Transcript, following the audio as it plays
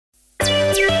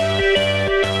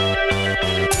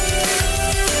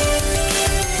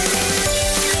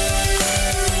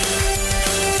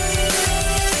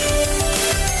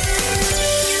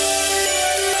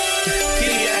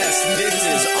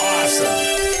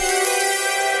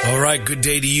All right, good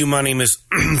day to you. My name is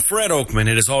Fred Oakman,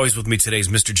 and as always with me today is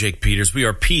Mr. Jake Peters. We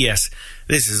are PS.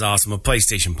 This is awesome, a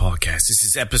PlayStation podcast. This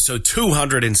is episode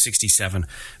 267.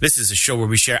 This is a show where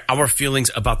we share our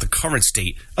feelings about the current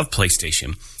state of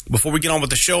PlayStation. Before we get on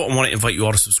with the show, I want to invite you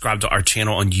all to subscribe to our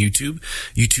channel on YouTube,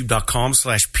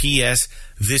 youtube.com/PS.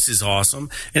 This is awesome.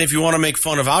 And if you want to make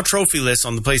fun of our trophy list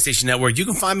on the PlayStation Network, you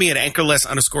can find me at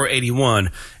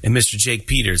anchorless_81 and Mr. Jake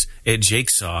Peters at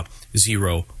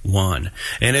jakesaw01.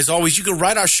 And as always, you can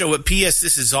write our show at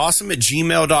psthisisawesome at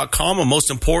gmail.com. And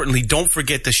most importantly, don't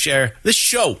forget to share this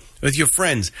show with your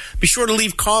friends. Be sure to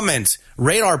leave comments.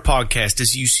 Rate our podcast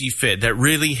as you see fit. That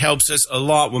really helps us a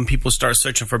lot when people start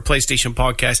searching for PlayStation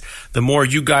podcasts. The more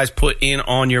you guys put in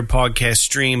on your podcast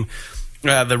stream,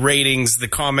 the ratings, the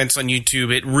comments on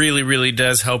YouTube, it really, really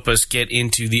does help us get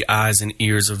into the eyes and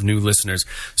ears of new listeners.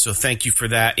 So thank you for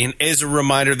that. And as a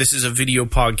reminder, this is a video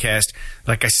podcast,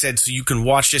 like I said, so you can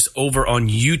watch this over on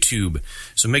YouTube.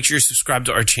 So make sure you subscribe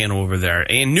to our channel over there.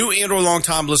 And new and or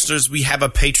long-time listeners, we have a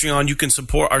Patreon. You can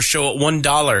support our show at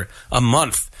 $1 a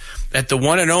month at the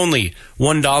one and only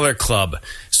 $1 Club.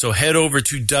 So head over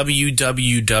to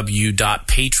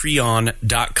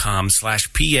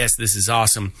www.patreon.com/PS. This is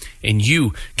awesome. And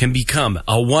you can become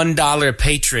a $1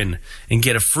 patron and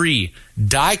get a free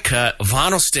die-cut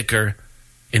vinyl sticker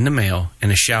in the mail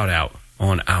and a shout-out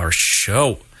on our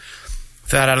show.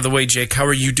 With that out of the way, Jake, how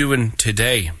are you doing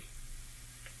today?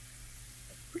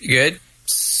 Pretty good.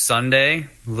 Sunday,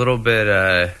 a little bit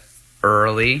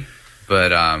early.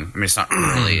 But, I mean, it's not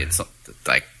early. It's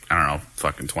like, I don't know,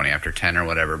 fucking 20 after 10 or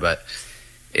whatever. But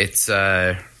it's,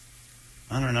 I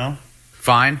don't know,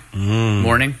 fine.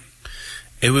 Morning.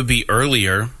 It would be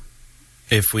earlier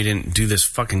if we didn't do this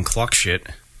fucking clock shit.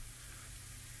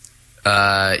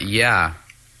 Yeah.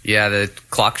 Yeah, the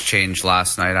clocks changed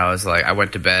last night. I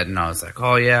went to bed and I was like,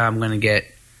 oh, yeah, I'm going to get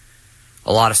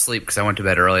a lot of sleep because I went to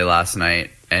bed early last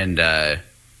night. And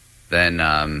then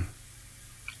I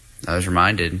was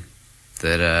reminded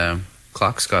that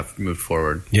clocks got moved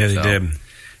forward. Yeah, they did.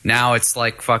 Now it's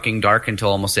like fucking dark until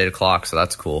almost 8 o'clock, so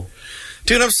that's cool.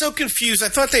 Dude, I'm so confused. I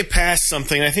thought they passed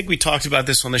something. I think we talked about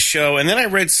this on the show, and then I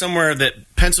read somewhere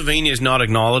that Pennsylvania is not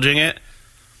acknowledging it.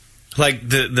 Like,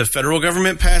 the federal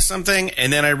government passed something,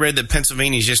 and then I read that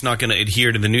Pennsylvania is just not going to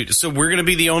adhere to the new... So we're going to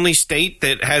be the only state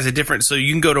that has a different... So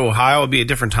you can go to Ohio, it'll be a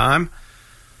different time?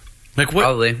 Like, what...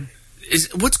 Probably.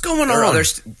 What's going on?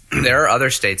 There are other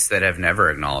states that have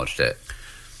never acknowledged it.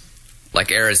 Like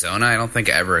Arizona, I don't think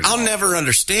ever. I'll never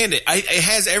understand it. It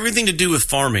has everything to do with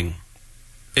farming.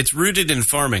 It's rooted in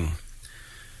farming.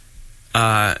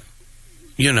 With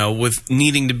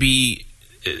needing to be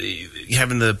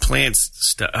having the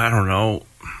plants. I don't know.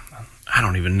 I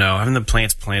don't even know. Having the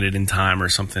plants planted in time or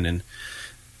something, and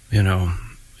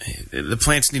the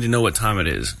plants need to know what time it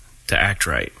is to act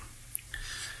right.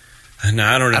 And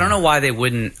I don't know. I don't know why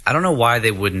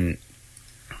they wouldn't.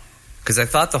 Because I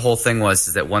thought the whole thing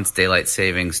was that once daylight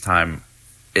savings time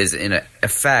is in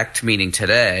effect, meaning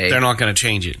today... They're not going to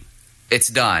change it. It's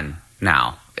done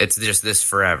now. It's just this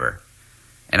forever.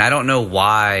 And I don't know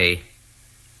why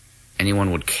anyone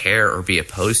would care or be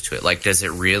opposed to it. Like, does it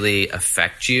really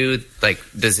affect you? Like,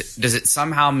 does it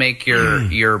somehow make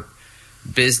your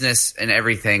business and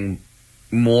everything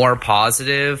more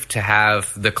positive to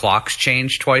have the clocks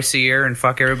change twice a year and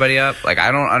fuck everybody up? Like, I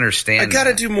don't understand. I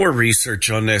gotta do more research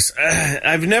on this.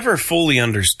 I've never fully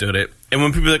understood it. And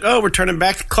when people are like, oh, we're turning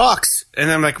back the clocks,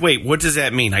 and I'm like, wait, what does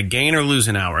that mean? I gain or lose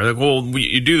an hour? Like, well,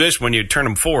 you do this when you turn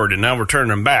them forward, and now we're turning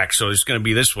them back, so it's going to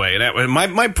be this way. And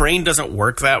my brain doesn't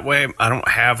work that way. I don't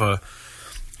have a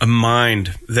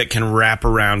mind that can wrap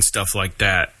around stuff like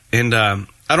that. And I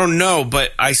don't know,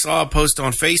 but I saw a post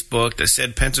on Facebook that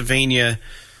said Pennsylvania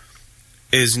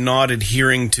is not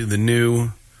adhering to the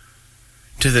new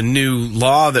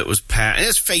law that was passed. And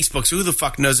it's Facebook, so who the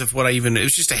fuck knows it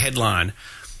was just a headline.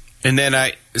 And then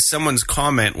someone's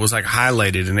comment was like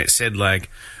highlighted, and it said like,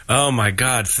 oh my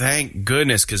God, thank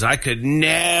goodness, because I could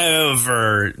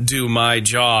never do my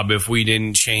job if we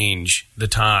didn't change the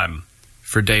time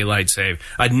for daylight save.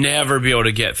 I'd never be able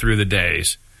to get through the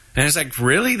days. And it's like,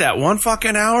 really? That one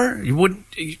fucking hour? You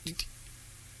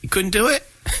couldn't do it?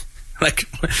 Like,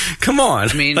 come on.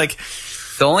 I mean, like,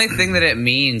 the only thing that it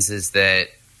means is that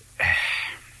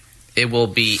it will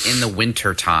be in the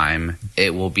winter time.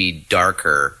 It will be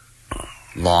darker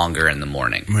longer in the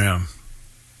morning. Yeah.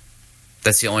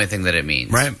 That's the only thing that it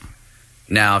means. Right.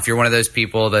 Now, if you're one of those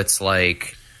people that's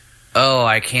like, oh,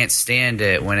 I can't stand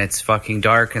it when it's fucking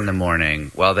dark in the morning,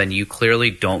 well, then you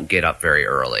clearly don't get up very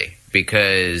early.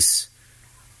 Because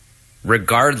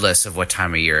regardless of what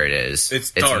time of year it is,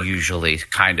 it's usually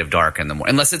kind of dark in the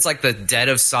morning. Unless it's like the dead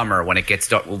of summer when it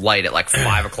gets light at like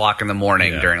 5 o'clock in the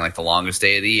morning during like the longest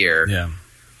day of the year. Yeah.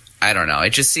 I don't know. It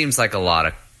just seems like a lot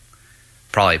of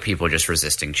probably people just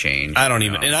resisting change. I don't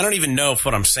even know if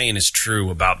what I'm saying is true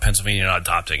about Pennsylvania not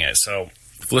adopting it. So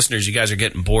if listeners, you guys are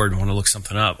getting bored and want to look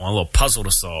something up, want a little puzzle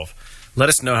to solve, let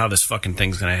us know how this fucking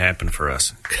thing's going to happen for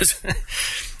us. Because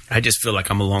I just feel like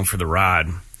I'm along for the ride.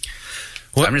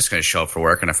 What? I'm just going to show up for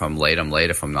work, and if I'm late, I'm late.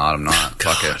 If I'm not, I'm not.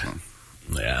 Fuck it.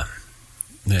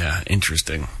 Yeah,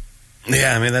 interesting.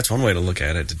 Yeah, I mean, that's one way to look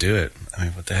at it, to do it. I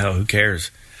mean, what the hell? Who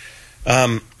cares?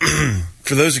 For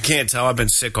those who can't tell, I've been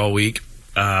sick all week.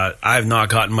 I have not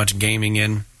gotten much gaming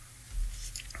in.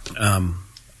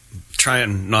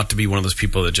 Trying not to be one of those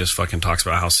people that just fucking talks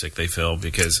about how sick they feel,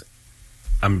 because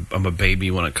I'm a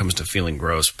baby when it comes to feeling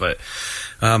gross. But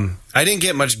I didn't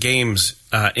get much games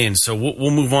in, so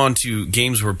we'll move on to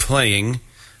games we're playing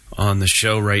on the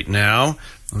show right now.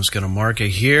 I'm just going to mark it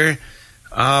here.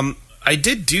 I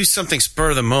did do something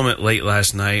spur of the moment late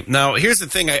last night. Now, here's the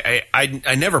thing.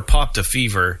 I never popped a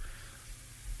fever,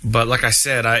 but like I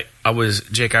said, I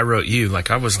wrote you,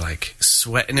 like I was like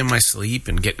sweating in my sleep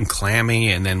and getting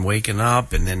clammy and then waking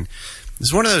up, and then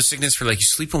it's one of those sicknesses where like you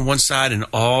sleep on one side and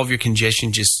all of your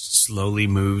congestion just slowly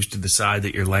moves to the side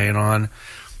that you're laying on.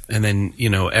 And then,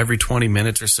 every 20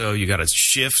 minutes or so, you got to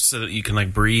shift so that you can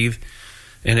like breathe.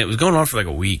 And it was going on for like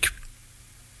a week.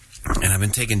 And I've been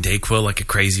taking Dayquil like a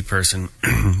crazy person.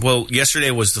 Well,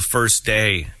 yesterday was the first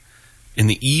day in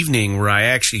the evening where I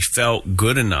actually felt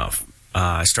good enough.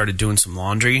 I started doing some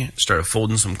laundry, started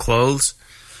folding some clothes.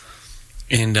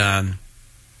 And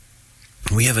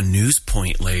we have a news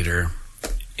point later.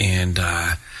 And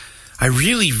I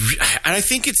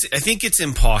think it's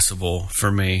impossible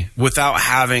for me without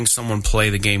having someone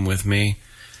play the game with me.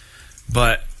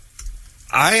 But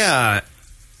I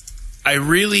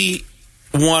really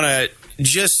want to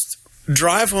just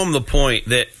drive home the point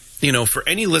that, for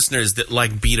any listeners that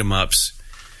like beat 'em ups,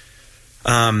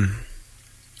 and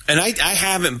I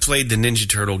haven't played the Ninja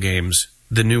Turtle games,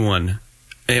 the new one,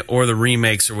 or the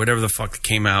remakes or whatever the fuck that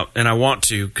came out, and I want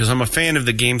to, because I'm a fan of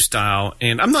the game style,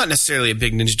 and I'm not necessarily a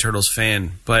big Ninja Turtles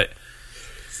fan, but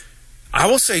I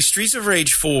will say Streets of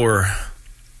Rage 4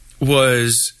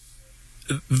 was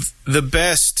the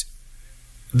best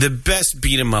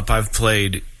beat 'em up I've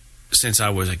played since I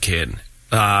was a kid.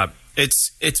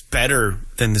 It's better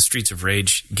than the Streets of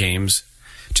Rage games,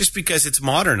 just because it's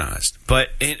modernized. But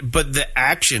the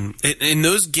action in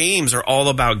those games are all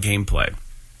about gameplay.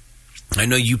 I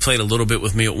know you played a little bit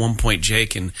with me at one point,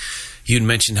 Jake, and you'd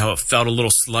mentioned how it felt a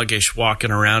little sluggish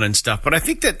walking around and stuff. But I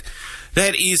think that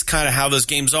is kind of how those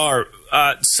games are.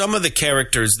 Some of the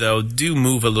characters, though, do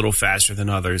move a little faster than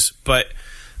others. But,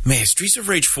 man, Streets of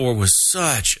Rage 4 was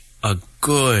such a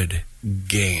good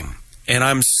game. And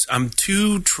I'm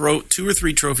two or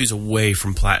three trophies away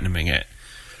from platinuming it.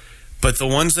 But the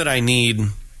ones that I need,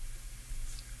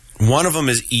 one of them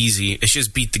is easy. It's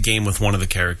just beat the game with one of the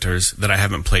characters that I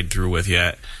haven't played through with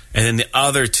yet. And then the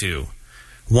other two,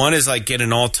 one is like get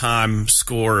an all-time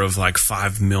score of like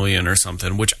 5 million or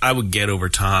something, which I would get over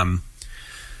time.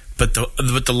 But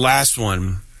the last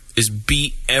one is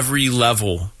beat every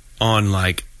level on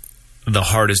like the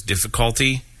hardest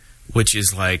difficulty, which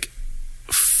is like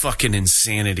fucking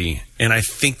insanity. And I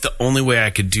think the only way I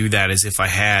could do that is if I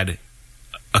had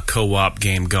a co-op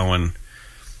game going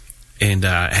and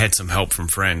had some help from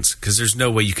friends, because there's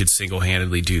no way you could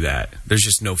single-handedly do that. There's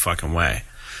just no fucking way.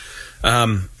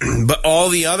 But all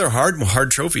the other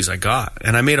hard trophies I got,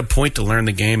 and I made a point to learn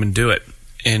the game and do it.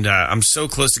 And I'm so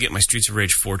close to getting my Streets of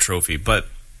Rage 4 trophy. But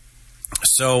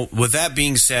so with that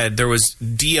being said, there was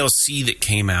DLC that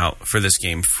came out for this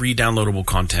game, free downloadable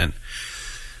content.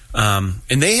 And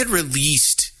they had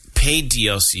released paid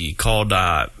DLC called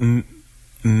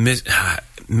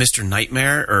Mr.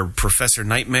 Nightmare or Professor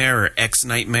Nightmare or X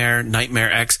Nightmare,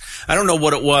 Nightmare X. I don't know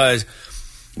what it was,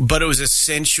 but it was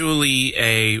essentially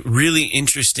a really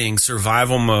interesting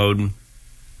survival mode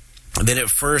that at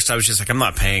first I was just like, I'm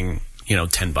not paying,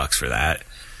 $10 for that.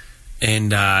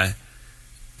 And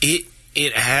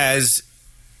it has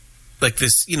like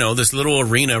this, this little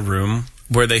arena room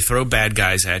where they throw bad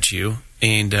guys at you,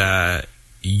 and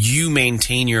you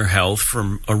maintain your health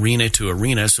from arena to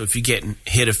arena. So if you get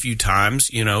hit a few times,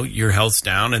 your health's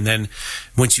down. And then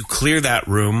once you clear that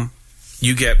room,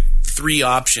 you get 3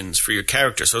 options for your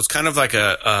character. So it's kind of like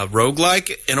a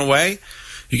roguelike in a way.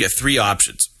 You get 3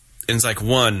 options. And it's like,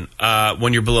 one,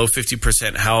 when you're below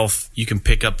 50% health, you can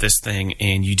pick up this thing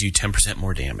and you do 10%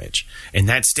 more damage. And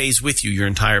that stays with you your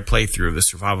entire playthrough of the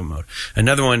survival mode.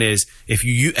 Another one is if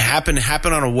you happen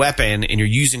on a weapon and you're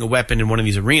using a weapon in one of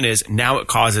these arenas, now it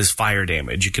causes fire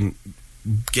damage. You can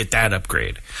get that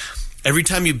upgrade. Every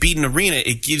time you beat an arena,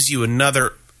 it gives you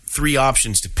another 3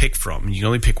 options to pick from. You can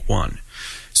only pick one.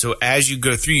 So as you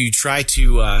go through, you try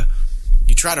to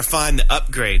find the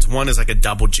upgrades. One is like a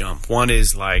double jump. One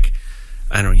is like,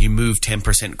 I don't know, you move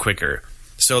 10% quicker.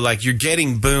 So like you're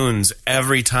getting boons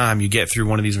every time you get through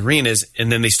one of these arenas,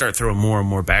 and then they start throwing more and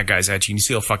more bad guys at you, and you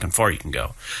see how fucking far you can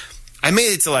go. I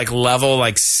made it to like level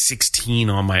like 16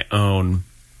 on my own,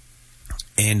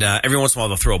 and every once in a while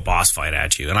they'll throw a boss fight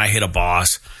at you, and I hit a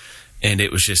boss, and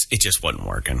it just wasn't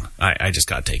working. I just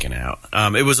got taken out.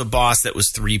 It was a boss that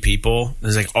was 3 people. It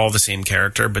was like all the same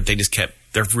character, but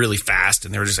they're really fast,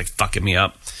 and they were just like fucking me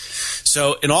up.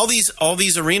 So, and all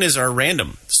these arenas are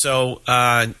random. So,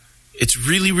 it's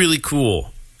really, really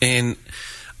cool. And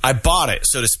I bought it,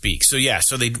 so to speak. So yeah,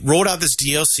 so they rolled out this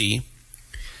DLC,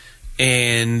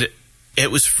 and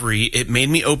it was free. It made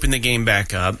me open the game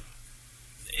back up.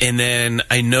 And then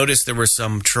I noticed there were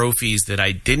some trophies that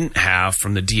I didn't have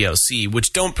from the DLC,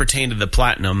 which don't pertain to the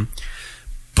platinum.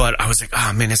 But I was like,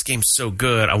 oh man, this game's so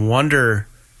good. I wonder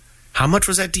how much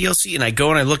was that DLC? And I go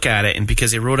and I look at it, and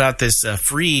because they rolled out this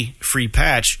free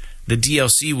patch, the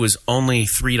DLC was only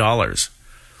 $3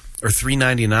 or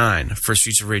 $3.99 for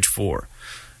Streets of Rage 4.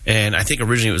 And I think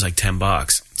originally it was like $10.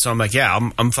 So I'm like,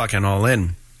 yeah, I'm fucking all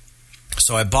in.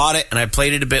 So I bought it, and I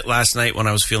played it a bit last night when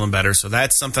I was feeling better. So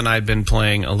that's something I've been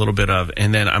playing a little bit of.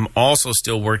 And then I'm also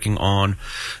still working on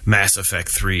Mass Effect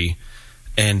 3.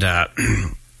 And I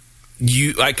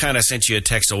kind of sent you a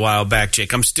text a while back,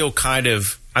 Jake. I'm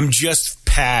just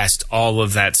past all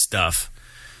of that stuff.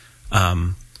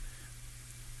 You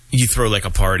throw like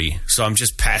a party. So I'm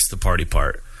just past the party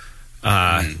part,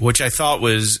 which I thought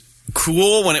was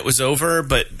cool when it was over.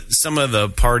 But some of the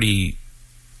party,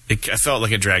 I felt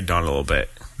like it dragged on a little bit.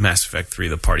 Mass Effect 3,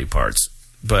 the party parts.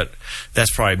 But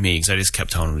that's probably me, because I just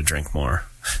kept telling him to drink more.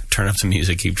 Turn up the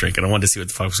music, keep drinking. I wanted to see what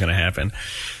the fuck was going to happen.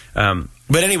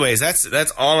 But anyways,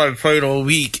 that's all I've played all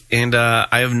week. And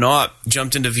I have not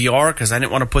jumped into VR because I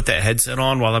didn't want to put that headset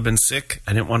on while I've been sick.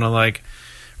 I didn't want to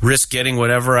risk getting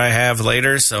whatever I have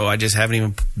later. So I just haven't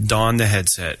even donned the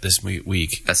headset this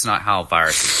week. That's not how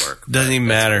viruses work. Doesn't even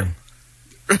matter.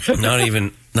 Not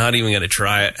even going to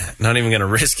try it. Not even going to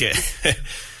risk it.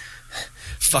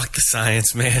 Fuck the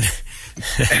science, man.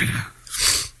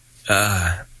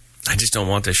 I just don't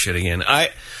want this shit again. I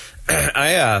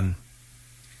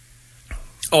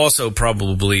also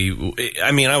probably,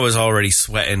 I was already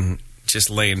sweating just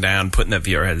laying down, putting that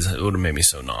VR headset. It would have made me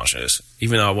so nauseous,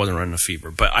 even though I wasn't running a fever.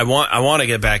 But I want to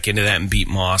get back into that and beat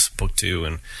Moss Book 2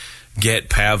 and get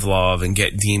Pavlov and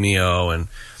get Demio, and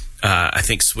I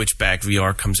think Switchback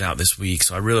VR comes out this week,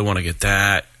 so I really want to get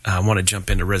that. I want to jump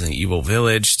into Resident Evil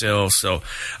Village still, so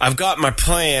I've got my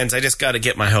plans. I just got to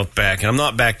get my health back, and I'm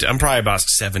not back to. I'm probably about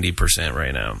 70%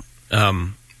 right now.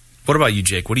 What about you,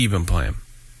 Jake? What have you been playing?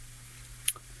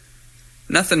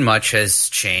 Nothing much has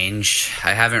changed.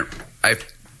 I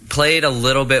played a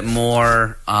little bit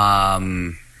more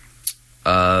of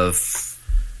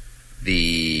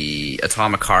the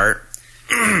Atomic Heart.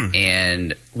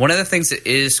 And one of the things that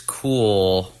is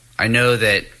cool, I know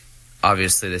that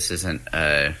obviously this isn't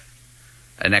an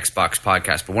Xbox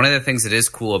podcast, but one of the things that is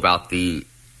cool about the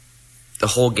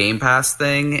whole Game Pass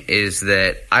thing is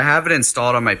that I have it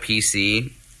installed on my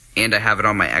PC and I have it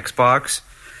on my Xbox.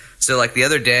 So like the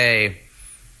other day,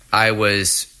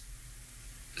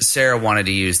 Sarah wanted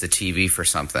to use the TV for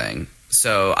something.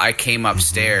 So I came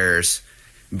upstairs,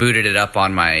 booted it up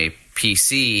on my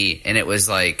PC, and it was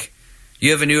like,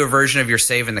 you have a newer version of your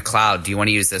save in the cloud. Do you want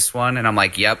to use this one? And I'm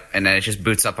like, yep. And then it just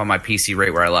boots up on my PC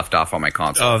right where I left off on my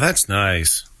console. Oh, that's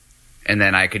nice. And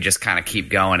then I could just kind of keep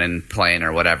going and playing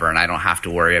or whatever, and I don't have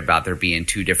to worry about there being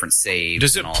 2 different saves.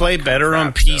 Does it play better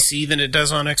on PC than it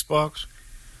does on Xbox?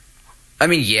 I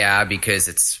mean, yeah, because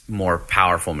it's more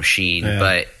powerful machine,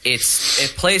 but it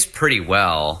plays pretty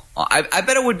well. I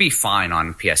bet it would be fine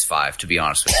on PS5, to be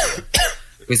honest with you.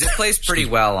 Because it plays pretty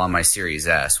well on my Series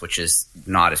S, which is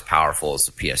not as powerful as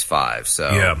the PS5. So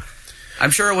yeah.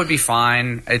 I'm sure it would be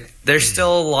fine. There's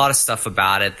still a lot of stuff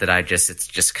about it that it's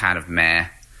just kind of meh.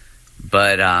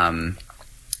 But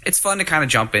it's fun to kind of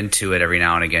jump into it every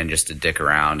now and again just to dick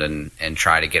around and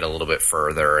try to get a little bit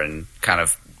further and kind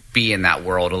of be in that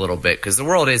world a little bit. Because the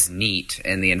world is neat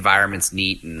and the environment's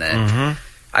neat. And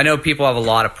I know people have a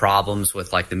lot of problems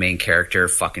with like the main character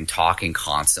fucking talking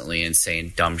constantly and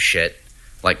saying dumb shit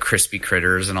like crispy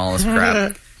critters and all this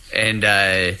crap. And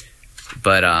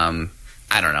But I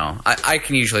don't know. I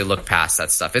can usually look past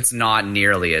that stuff. It's not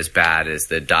nearly as bad as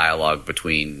the dialogue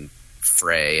between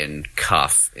Frey and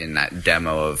Cuff in that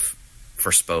demo of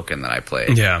Forspoken that I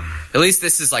played. Yeah. At least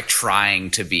this is like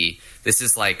trying to be. This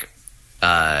is like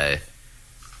trying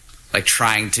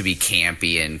to be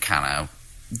campy and kind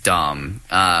of dumb.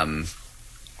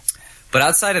 But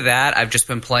outside of that, I've just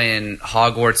been playing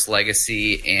Hogwarts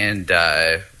Legacy and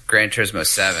Gran Turismo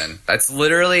 7. That's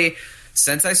literally,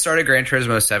 since I started Gran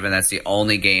Turismo 7, that's the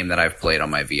only game that I've played on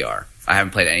my VR. I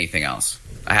haven't played anything else.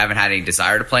 I haven't had any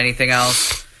desire to play anything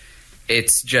else.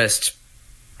 It's just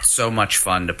so much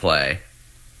fun to play.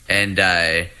 And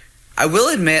I will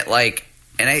admit, like,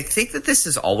 and I think that this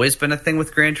has always been a thing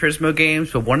with Gran Turismo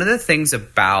games, but one of the things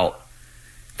about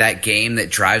that game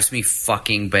that drives me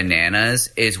fucking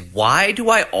bananas is, why do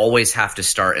I always have to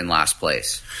start in last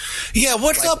place? Yeah,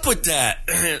 what's up with that?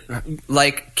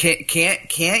 Like,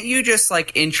 can't you just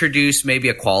like introduce maybe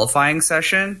a qualifying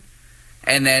session,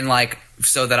 and then like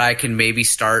so that I can maybe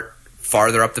start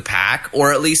farther up the pack,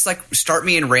 or at least like start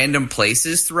me in random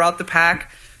places throughout the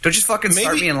pack? Don't just fucking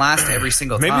start me in last every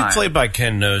single time. Maybe Play by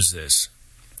Ken knows this.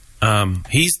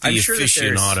 He's the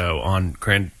aficionado on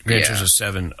Gran Turismo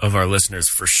 7 of our listeners,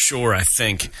 for sure, I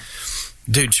think.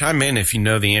 Dude, chime in if you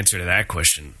know the answer to that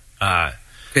question.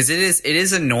 Because it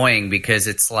is annoying, because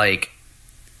it's like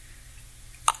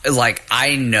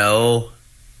I know,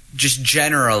 just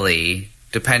generally,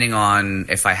 depending on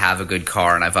if I have a good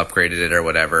car and I've upgraded it or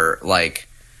whatever, like,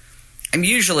 I'm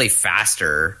usually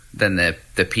faster than the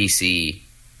PC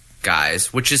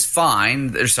guys, which is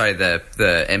fine. Sorry, the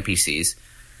NPCs.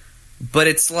 But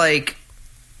it's like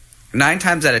 9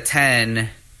 times out of 10,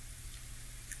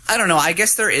 I don't know. I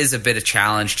guess there is a bit of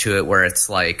challenge to it, where it's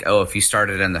like, oh, if you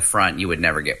started in the front, you would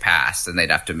never get past, and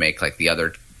they'd have to make like the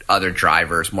other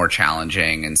drivers more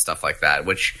challenging and stuff like that.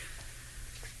 Which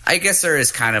I guess there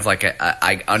is kind of like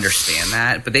I understand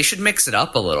that, but they should mix it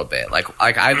up a little bit. Like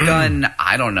I've done,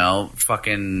 I don't know,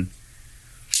 fucking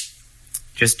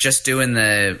just doing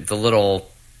the little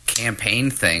campaign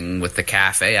thing with the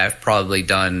cafe. I've probably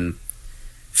done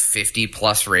 50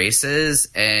 plus races,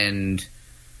 and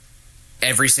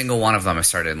every single one of them I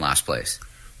started in last place.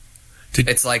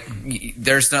 It's like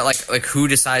there's not like who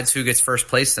decides who gets first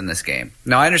place in this game.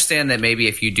 Now I understand that maybe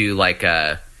if you do like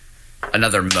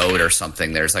another mode or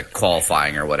something, there's like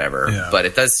qualifying or whatever, but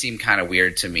it does seem kind of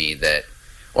weird to me that,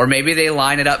 or maybe they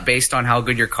line it up based on how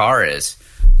good your car is.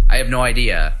 I have no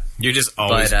idea. You're just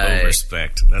always low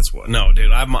respect. That's what. No,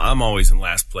 dude, I'm always in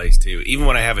last place too, even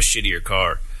when I have a shittier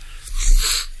car.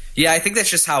 Yeah, I think that's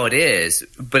just how it is.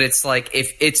 But it's like,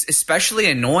 if it's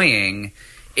especially annoying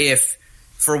if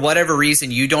for whatever reason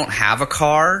you don't have a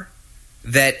car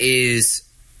that is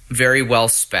very well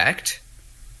spec'd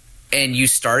and you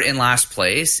start in last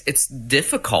place. It's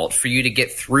difficult for you to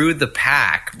get through the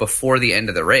pack before the end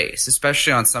of the race,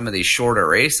 especially on some of these shorter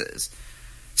races.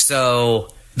 So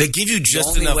they give you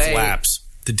just enough laps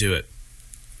to do it.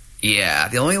 Yeah,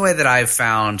 the only way that I've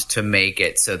found to make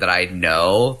it so that I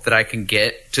know that I can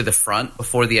get to the front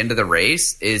before the end of the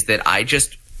race is that I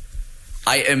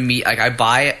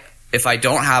buy, if I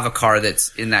don't have a car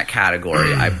that's in that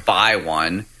category, I buy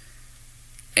one,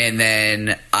 and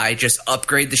then I just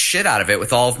upgrade the shit out of it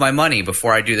with all of my money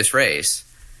before I do this race.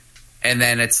 And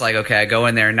then it's like, okay, I go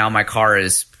in there, and now my car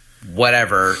is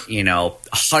whatever,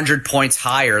 100 points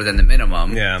higher than the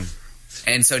minimum. Yeah.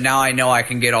 And so now I know I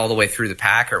can get all the way through the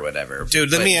pack or whatever.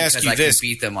 Dude, let me ask you this. I can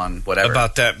beat them on whatever.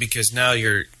 About that, because now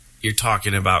you're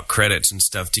talking about credits and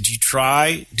stuff. Did you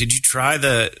try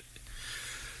the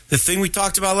thing we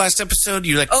talked about last episode?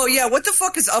 You oh yeah, what the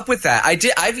fuck is up with that?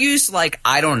 I've used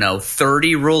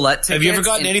 30 roulette tickets. Have you ever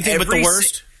gotten anything but the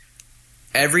worst?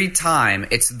 Every time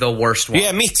it's the worst one.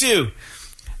 Yeah, me too.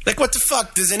 What the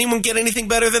fuck? Does anyone get anything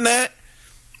better than that?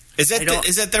 Is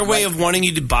that their way of wanting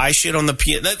you to buy shit on the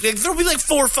there'll be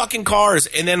 4 fucking cars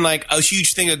and then a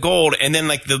huge thing of gold and then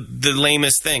the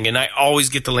lamest thing, and I always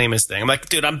get the lamest thing. I'm like,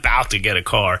 dude, I'm about to get a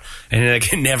car, and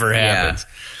it never happens.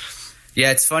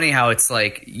 Yeah, it's funny how it's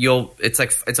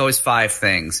it's always 5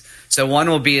 things. So one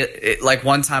will be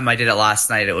one time I did it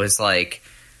last night. It was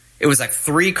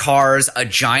 3 cars, a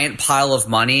giant pile of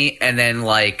money, and then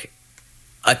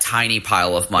a tiny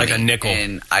pile of money, like a nickel.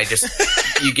 And I just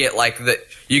you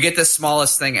get the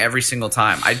smallest thing every single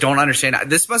time. I don't understand.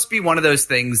 This must be one of those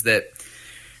things that,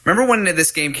 remember when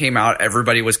this game came out,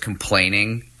 everybody was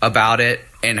complaining about it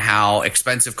and how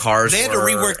expensive cars were. They had to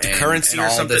rework the currency or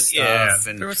something. Yeah,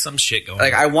 and there was some shit going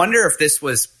on. I wonder if this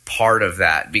was part of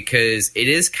that, because it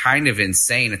is kind of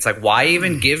insane. It's why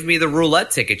even give me the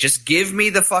roulette ticket? Just give me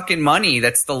the fucking money.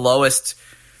 That's the lowest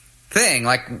thing.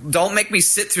 Like, don't make me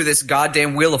sit through this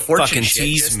goddamn Wheel of Fortune Fucking shit.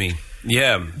 tease me.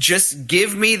 Yeah. Just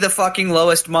give me the fucking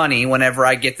lowest money whenever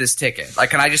I get this ticket.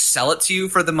 Like, can I just sell it to you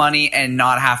for the money and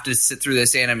not have to sit through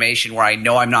this animation where I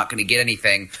know I'm not going to get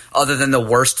anything other than the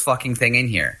worst fucking thing in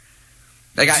here?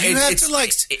 Like, do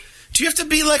you have to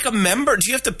be like a member? Do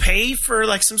you have to pay for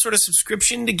like some sort of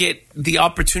subscription to get the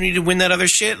opportunity to win that other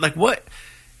shit? Like, what?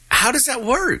 How does that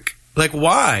work? Like,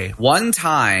 why? One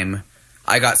time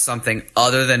I got something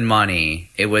other than money.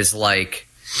 It was like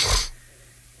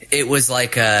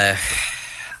a,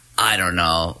 I don't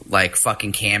know, like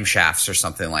fucking camshafts or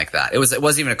something like that. It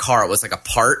wasn't even a car. It was like a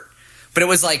part, but it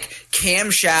was like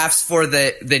camshafts for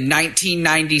the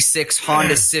 1996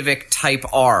 Honda Civic Type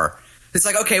R. It's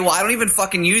like, okay, well, I don't even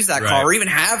fucking use that car or even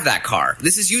have that car.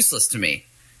 This is useless to me.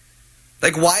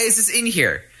 Like, why is this in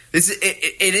here?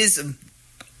 It is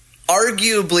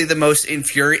arguably the most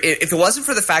infuriating. If it wasn't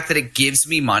for the fact that it gives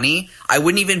me money, I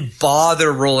wouldn't even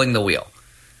bother rolling the wheel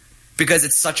because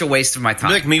it's such a waste of my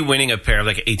time. It'd be like me winning a pair of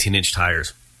like 18-inch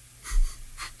tires.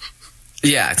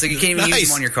 Yeah, it's like you can't even use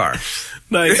them on your car.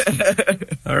 Nice.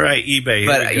 All right, eBay.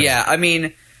 But yeah, I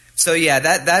mean, so yeah,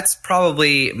 that's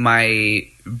probably my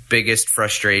biggest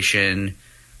frustration.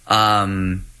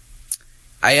 I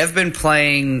have been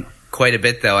playing quite a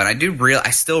bit though, and I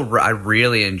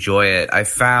really enjoy it. I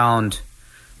found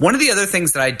one of the other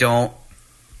things that I don't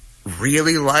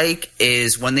really like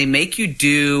is when they make you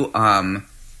do when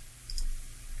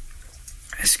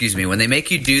they make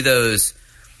you do those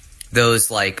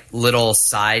like little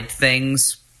side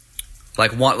things,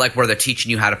 like where they're teaching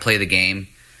you how to play the game,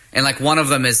 and like one of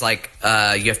them is like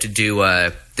you have to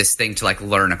do this thing to like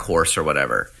learn a course or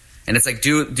whatever, and it's like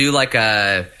do like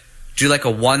a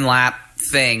 1 lap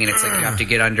thing, and it's like you have to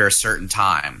get under a certain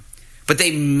time, but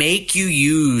they make you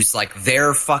use like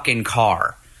their fucking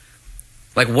car,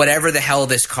 like whatever the hell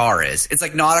this car is. It's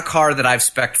like not a car that I've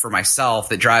spec'd for myself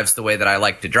that drives the way that I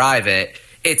like to drive it.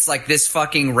 It's like this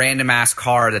fucking random ass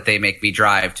car that they make me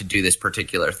drive to do this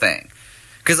particular thing.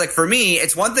 Because like for me,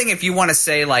 it's one thing if you want to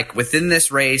say like within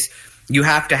this race you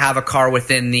have to have a car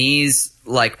within these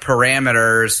like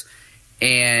parameters,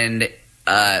 and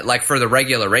like for the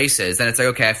regular races, then it's like,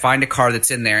 okay, I find a car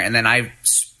that's in there, and then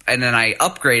I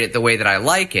upgrade it the way that I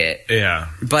like it. Yeah.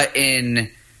 But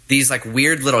in these like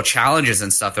weird little challenges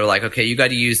and stuff, they're like, okay, you got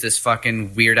to use this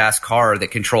fucking weird ass car that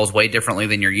controls way differently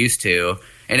than you're used to,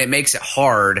 and it makes it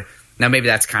hard. Now maybe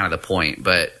that's kind of the point,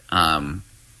 but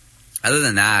other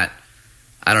than that,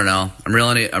 I don't know.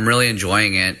 I'm really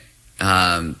enjoying it.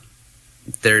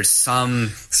 There's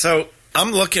some. So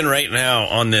I'm looking right now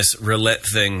on this roulette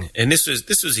thing, and this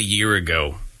was a year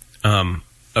ago. A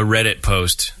Reddit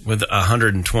post with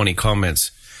 120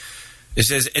 comments. It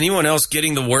says, anyone else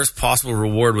getting the worst possible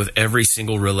reward with every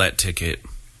single roulette ticket?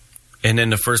 And then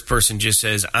the first person just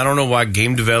says, I don't know why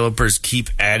game developers keep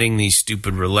adding these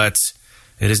stupid roulettes.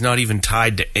 It is not even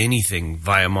tied to anything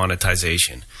via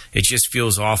monetization. It just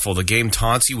feels awful. The game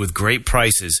taunts you with great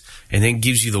prices and then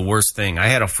gives you the worst thing. I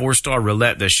had a 4-star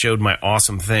roulette that showed my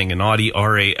awesome thing, an Audi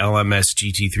R8 LMS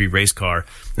GT3 race car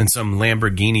and some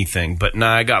Lamborghini thing. But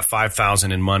nah, I got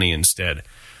 $5,000 in money instead.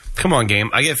 Come on, game.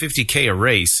 I get $50K a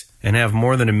race and have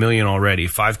more than $1 million already.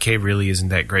 $5K really isn't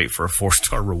that great for a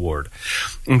 4-star reward.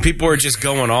 And people are just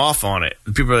going off on it.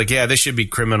 People are like, yeah, this should be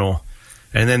criminal.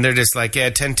 And then they're just like, yeah,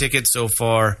 10 tickets so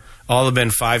far. All have been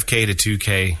 $5K to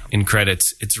 $2K in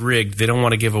credits. It's rigged. They don't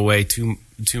want to give away too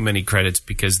many credits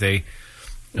because they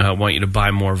want you to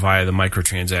buy more via the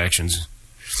microtransactions.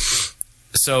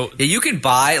 So yeah, you can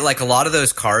buy like a lot of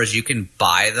those cars. You can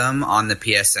buy them on the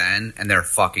PSN, and they're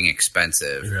fucking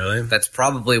expensive. Really? That's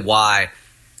probably why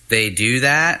they do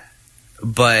that.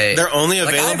 But they're only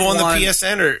available on the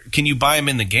PSN, or can you buy them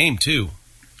in the game too?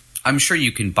 I'm sure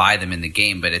you can buy them in the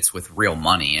game, but it's with real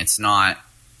money. It's not.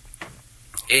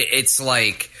 It's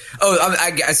like,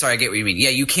 sorry, I get what you mean. Yeah,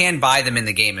 you can buy them in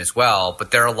the game as well,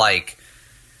 but they're like,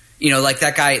 like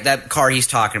that car he's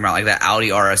talking about, like that Audi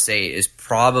RS8 is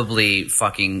probably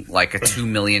fucking like a $2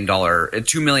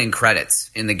 million credits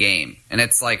in the game. And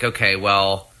it's like, okay,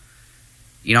 well,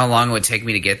 you know how long it would take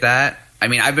me to get that? I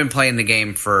mean, I've been playing the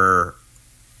game for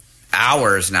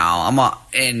hours now.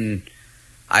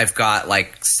 I've got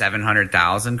like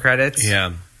 700,000 credits.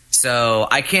 Yeah. So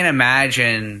I can't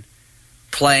imagine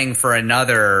playing for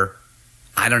another,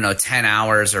 I don't know, 10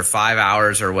 hours or 5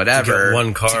 hours or whatever to get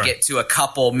one car, to get to a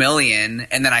couple million,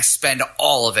 and then I spend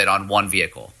all of it on one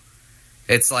vehicle.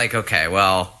 It's like, okay,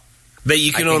 well, that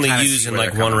you can only use in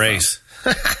like one race.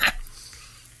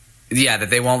 Yeah, that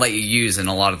they won't let you use in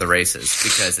a lot of the races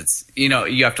because it's,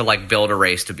 you have to like build a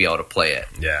race to be able to play it.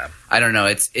 Yeah. I don't know.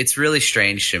 It's really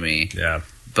strange to me. Yeah.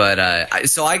 But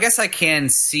so I guess I can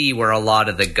see where a lot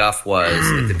of the guff was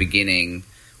at the beginning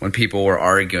when people were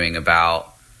arguing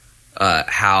about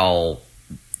how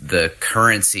the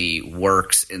currency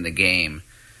works in the game.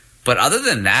 But other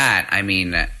than that, I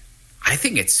mean, I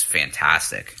think it's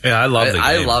fantastic. Yeah, I love the game.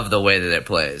 I love the way that it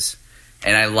plays.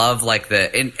 And I love like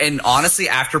and honestly,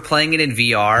 after playing it in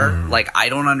VR, like I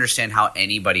don't understand how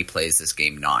anybody plays this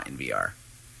game not in VR.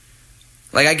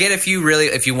 Like I get if you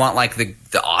want like the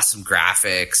awesome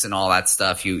graphics and all that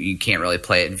stuff, you can't really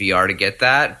play it in VR to get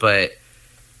that. But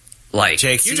like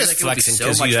Jake, you're just like flexing so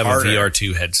because you have harder. a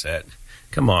VR2 headset.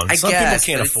 Come on, some people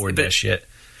can't afford that shit.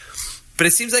 But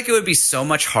it seems like it would be so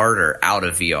much harder out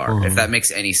of VR if that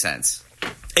makes any sense.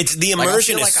 It's the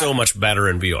immersion is so much better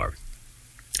in VR.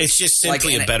 It's just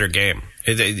simply a better game.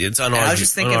 It's unarguable. I was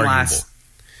just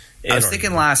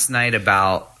thinking last night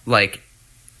about like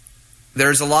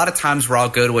there's a lot of times where I'll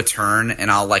go to a turn and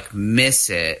I'll like miss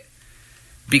it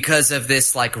because of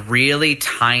this like really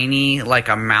tiny like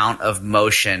amount of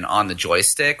motion on the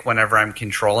joystick whenever I'm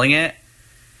controlling it.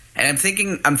 And I'm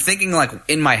thinking like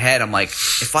in my head, I'm like,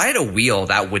 if I had a wheel,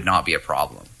 that would not be a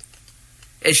problem.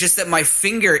 It's just that my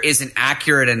finger isn't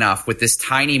accurate enough with this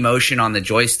tiny motion on the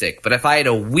joystick. But if I had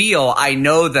a wheel, I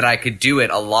know that I could do it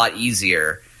a lot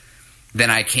easier than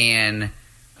I can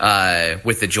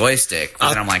with the joystick. But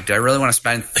then I'm like, do I really want to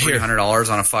spend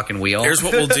 $300 on a fucking wheel? Here's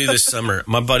what we'll do this summer.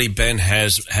 My buddy Ben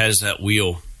has that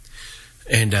wheel,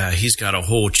 and he's got a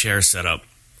whole chair set up.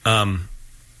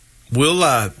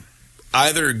 We'll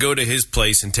either go to his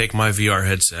place and take my VR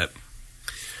headset,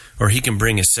 or he can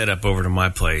bring his setup over to my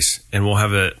place, and we'll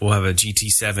have a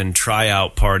GT7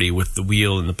 tryout party with the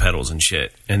wheel and the pedals and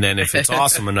shit. And then if it's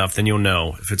awesome enough, then you'll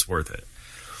know if it's worth it.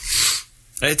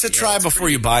 It's a try before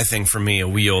you buy thing for me, a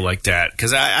wheel like that,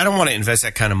 because I don't want to invest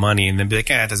that kind of money and then be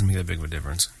like, it doesn't make that big of a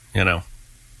difference. You know,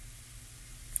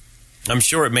 I'm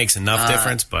sure it makes enough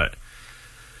difference, but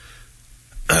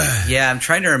yeah, I'm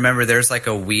trying to remember. There's like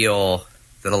a wheel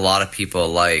that a lot of people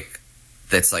like.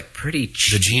 That's like pretty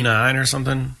cheap. The G9 or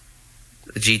something.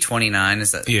 The G29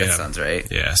 is that? Yeah. That sounds right.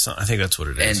 Yeah, I think that's what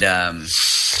it is. And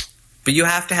but you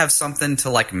have to have something to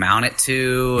like mount it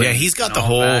to. Yeah, he's got the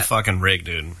whole fucking rig,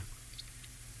 dude.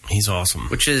 He's awesome.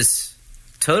 Which is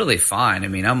totally fine. I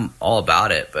mean, I'm all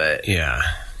about it, but yeah,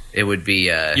 it would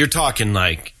be. You're talking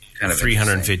like kind of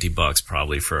 $350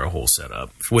 probably for a whole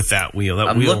setup with that wheel.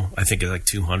 That wheel, I think, is like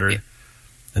 $200.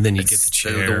 And then you get the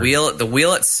chair. The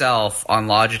wheel itself on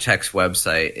Logitech's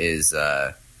website is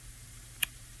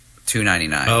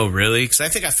 $299. Oh, really? Because I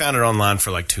think I found it online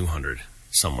for like $200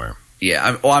 somewhere.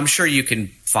 Yeah, I'm sure you can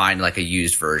find like a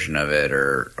used version of it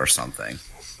or something.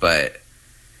 But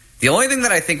the only thing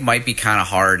that I think might be kind of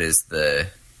hard is the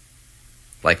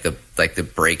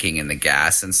braking and the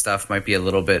gas and stuff might be a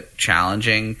little bit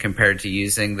challenging compared to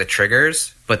using the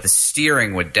triggers. But the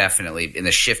steering would definitely, and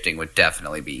the shifting would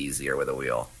definitely be easier with a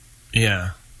wheel.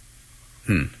 Yeah.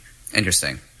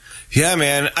 Interesting. Yeah,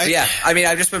 man. I mean,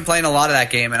 I've just been playing a lot of that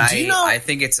game, and I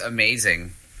think it's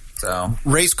amazing. So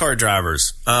race car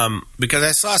drivers, because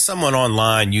I saw someone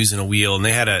online using a wheel, and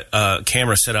they had a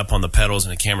camera set up on the pedals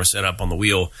and a camera set up on the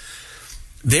wheel.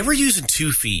 They were using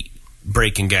 2 feet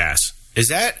brake and gas. Is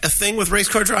that a thing with race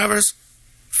car drivers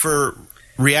for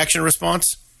reaction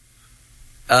response?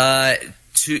 Yes,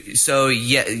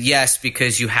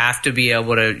 because you have to be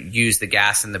able to use the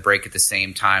gas and the brake at the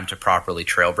same time to properly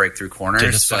trail brake through corners.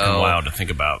 Dude, it's fucking wild to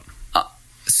think about.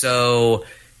 So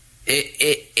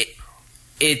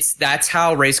it's that's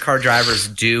how race car drivers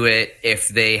do it if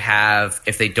they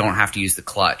don't have to use the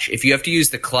clutch. If you have to use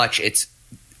the clutch, it's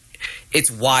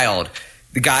wild.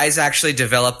 The guys actually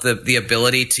developed the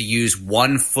ability to use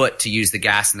one foot to use the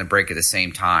gas and the brake at the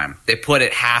same time. They put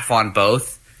it half on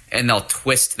both, and they'll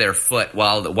twist their foot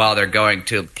while they're going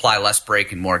to apply less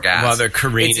brake and more gas. While they're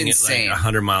careening at like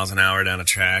 100 miles an hour down a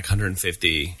track,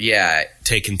 150. Yeah.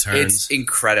 Taking turns. It's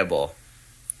incredible.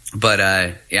 But,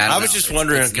 yeah. I was just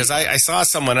wondering, because I saw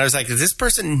someone, I was like, does this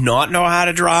person not know how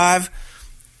to drive?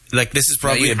 Like, this is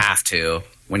probably... No, you have to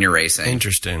when you're racing.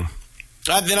 Interesting.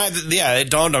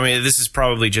 It dawned on me this is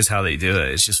probably just how they do it.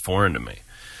 It's just foreign to me.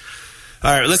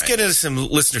 All right, let's get into some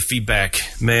listener feedback,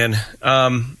 man.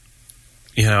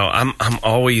 You know, I'm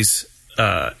always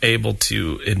able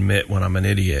to admit when I'm an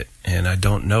idiot and I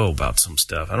don't know about some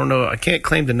stuff. I don't know. I can't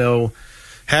claim to know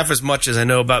half as much as I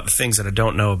know about the things that I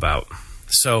don't know about.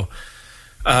 So,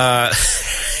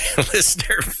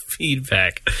 listener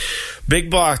feedback.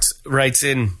 Big Box writes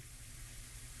in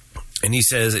and he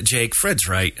says, Jake, Fred's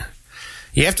right.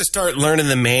 You have to start learning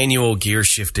the manual gear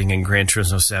shifting in Gran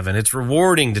Turismo 7. It's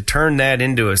rewarding to turn that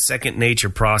into a second nature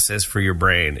process for your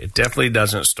brain. It definitely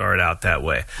doesn't start out that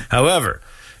way. However,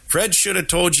 Fred should have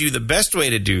told you the best way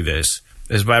to do this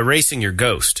is by racing your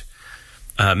Ghost.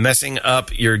 Messing up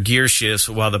your gear shifts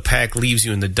while the pack leaves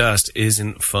you in the dust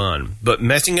isn't fun. But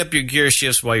messing up your gear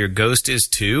shifts while your Ghost is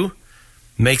too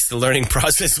makes the learning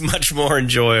process much more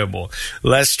enjoyable.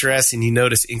 Less stress, and you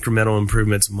notice incremental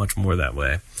improvements much more that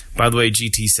way. By the way,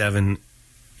 GT7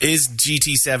 is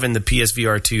GT7 the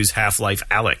PSVR 2's Half-Life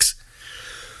Alyx.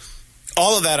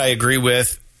 All of that I agree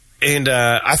with, and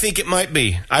I think it might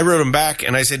be. I wrote him back,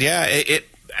 and I said, yeah,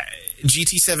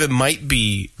 GT7 might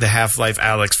be the Half-Life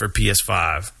Alyx for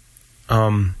PS5.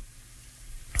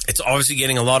 It's obviously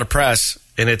getting a lot of press,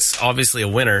 and it's obviously a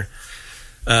winner.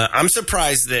 I'm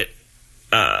surprised that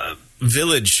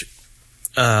Resident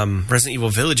Evil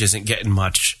Village isn't getting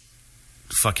much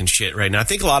fucking shit right now. I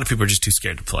think a lot of people are just too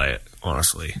scared to play it,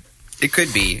 honestly. It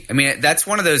could be. I mean, that's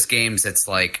one of those games that's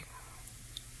like,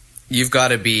 you've got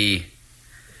to be...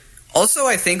 Also,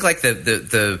 I think like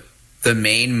the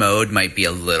main mode might be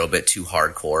a little bit too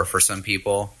hardcore for some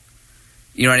people.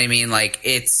 You know what I mean? Like,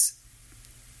 it's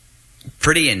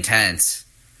pretty intense.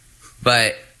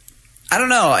 But I don't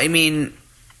know. I mean,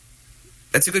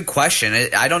 that's a good question.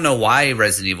 I don't know why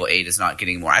Resident Evil 8 is not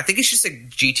getting more. I think it's just that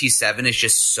GT7 is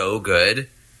just so good.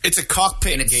 It's a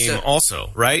cockpit game also,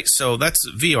 right? So that's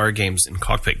VR games and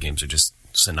cockpit games are just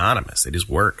synonymous. They just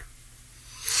work.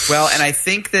 Well, and I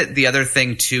think that the other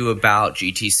thing, too, about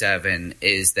GT7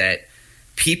 is that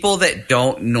people that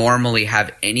don't normally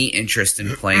have any interest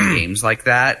in playing games like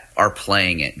that are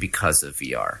playing it because of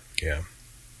VR. Yeah.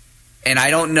 And I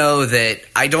don't know that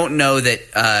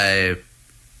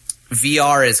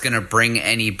VR is going to bring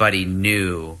anybody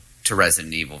new to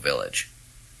Resident Evil Village,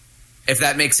 if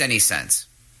that makes any sense.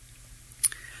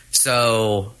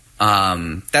 So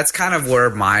that's kind of where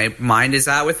my mind is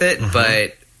at with it. Mm-hmm.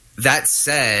 But that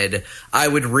said, I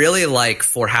would really like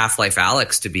for Half-Life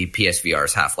Alyx to be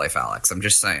PSVR's Half-Life Alyx. I'm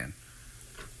just saying.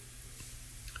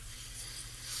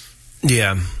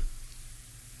 Yeah.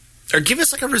 Or give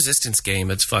us like a Resistance game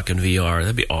that's fucking VR.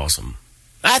 That'd be awesome.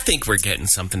 I think we're getting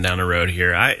something down the road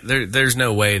here. There's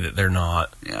no way that they're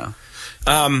not. Yeah.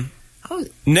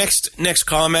 Next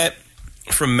comment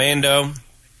from Mando.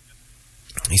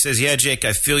 He says, yeah, Jake,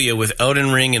 I feel you. With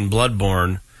Elden Ring and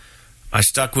Bloodborne, I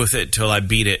stuck with it till I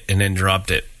beat it and then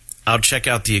dropped it. I'll check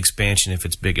out the expansion if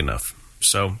it's big enough.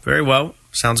 So, very well.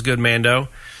 Sounds good, Mando.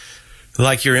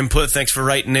 Like your input. Thanks for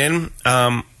writing in.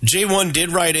 J1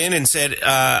 did write in and said,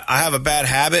 I have a bad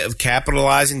habit of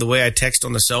capitalizing the way I text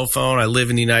on the cell phone. I live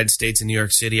in the United States in New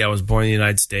York City. I was born in the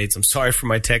United States. I'm sorry for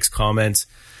my text comments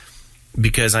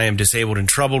because I am disabled and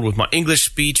troubled with my English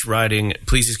speech writing.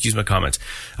 Please excuse my comments.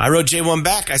 I wrote J1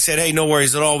 back. I said, hey, no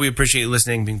worries at all. We appreciate you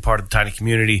listening, being part of the tiny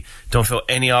community. Don't feel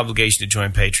any obligation to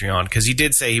join Patreon, because he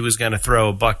did say he was going to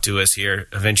throw $1 to us here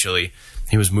eventually.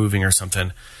 He was moving or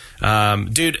something.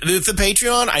 Dude, the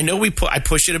Patreon, I know I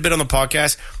push it a bit on the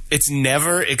podcast. It's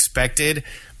never expected,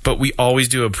 but we always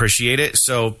do appreciate it.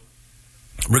 So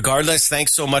regardless,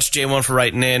 thanks so much, J1, for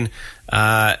writing in.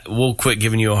 We'll quit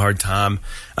giving you a hard time.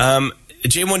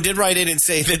 J1 did write in and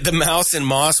say that the Mouse and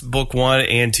Moss book 1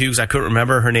 and 2, because I couldn't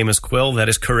remember, her name is Quill. That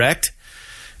is correct.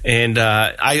 And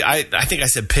I think I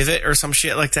said Pivot or some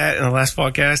shit like that in the last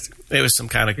podcast. It was some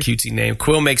kind of cutesy name.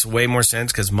 Quill makes way more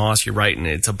sense because Moss, you're writing,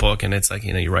 it's a book, and it's like,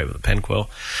 you write with a pen quill.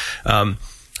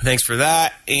 Thanks for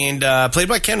that. And Played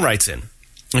by Ken writes in.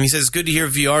 And he says, it's good to hear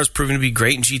VR is proving to be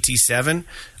great in GT7.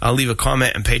 I'll leave a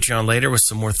comment on Patreon later with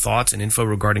some more thoughts and info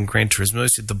regarding Gran Turismo.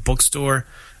 At the bookstore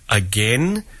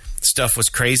again. Stuff was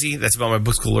crazy. That's about my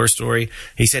Books Galore story.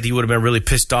 He said he would have been really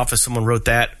pissed off if someone wrote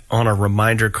that on a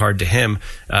reminder card to him,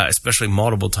 especially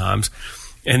multiple times.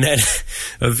 And then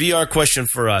a VR question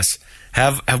for us.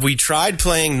 Have we tried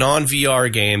playing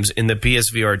non-VR games in the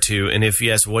PSVR 2? And if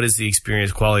yes, what is the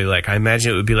experience quality like? I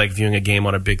imagine it would be like viewing a game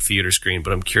on a big theater screen,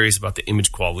 but I'm curious about the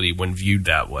image quality when viewed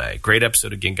that way. Great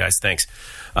episode again, guys. Thanks.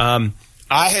 I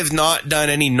have not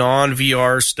done any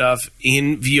non-VR stuff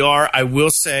in VR. I will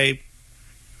say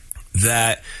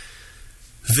that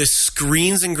the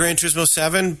screens in Gran Turismo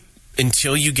 7,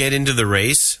 until you get into the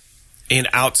race and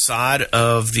outside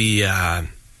of the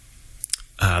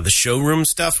showroom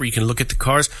stuff where you can look at the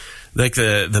cars, like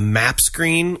the map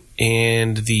screen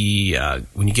and the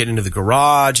when you get into the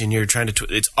garage and you're trying to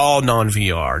it's all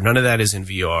non-VR. None of that is in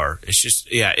VR. It's just,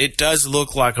 it does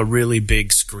look like a really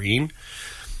big screen.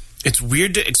 It's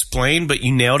weird to explain, but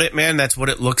you nailed it, man. That's what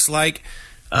it looks like.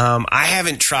 I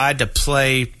haven't tried to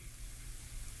play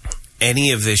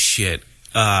any of this shit,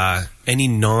 any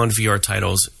non-VR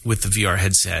titles with the VR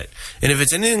headset. And if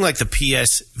it's anything like the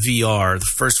PSVR, the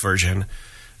first version,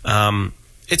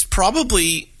 it's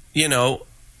probably,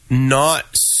 not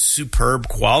superb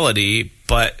quality,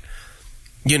 but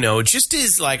you know, just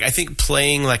is like, I think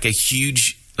playing like a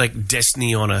huge, like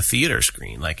Destiny on a theater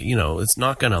screen, like, you know, it's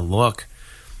not going to look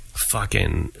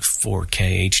fucking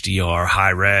 4K HDR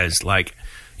high res, like,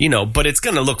 you know, but it's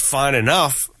going to look fine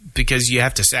enough because you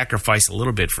have to sacrifice a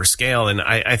little bit for scale. And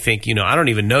I think, you know, I don't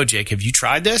even know, Jake, have you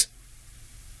tried this?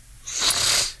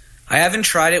 I haven't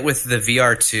tried it with the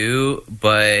VR2,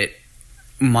 but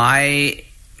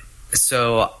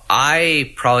so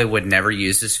I probably would never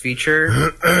use this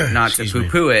feature, not to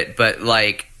poo-poo it, but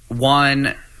like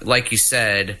like you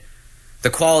said, the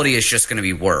quality is just going to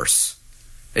be worse.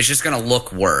 It's just going to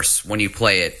look worse when you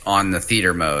play it on the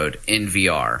theater mode in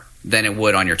VR than it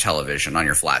would on your television, on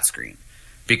your flat screen.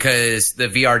 Because the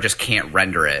VR just can't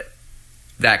render it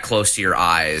that close to your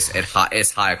eyes at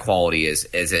as high a quality as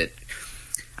it.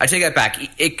 I take that back.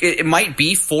 It might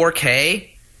be 4K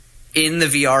in the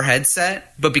VR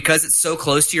headset, but because it's so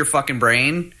close to your fucking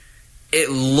brain,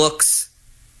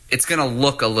 it's going to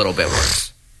look a little bit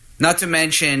worse. Not to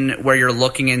mention where you're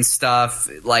looking and stuff,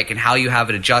 like, and how you have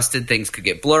it adjusted, things could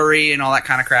get blurry and all that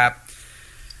kind of crap.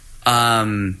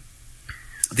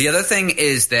 The other thing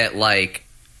is that, like,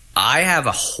 I have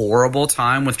a horrible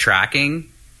time with tracking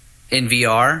in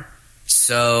VR,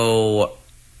 so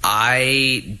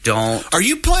I don't... Are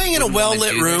you playing in a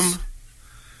well-lit room?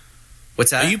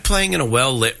 What's that? Are you playing in a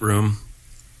well-lit room?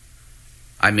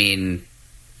 I mean,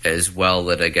 as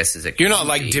well-lit, I guess, as it can You're not,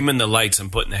 like, be. dimming the lights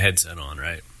and putting the headset on,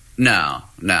 right? No.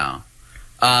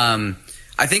 I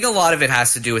think a lot of it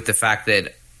has to do with the fact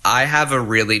that I have a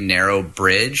really narrow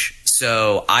bridge,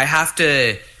 so I have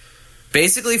to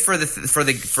basically for the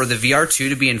VR2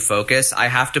 to be in focus, I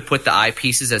have to put the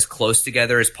eyepieces as close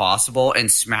together as possible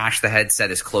and smash the headset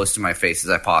as close to my face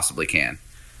as I possibly can.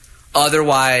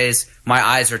 Otherwise, my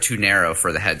eyes are too narrow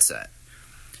for the headset.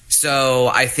 So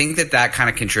I think that kind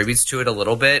of contributes to it a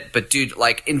little bit. But dude,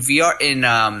 like in VR, in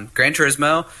Gran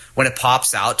Turismo, when it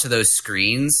pops out to those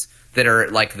screens that are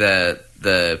like the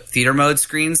theater mode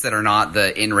screens that are not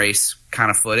the in-race kind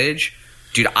of footage,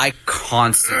 dude, I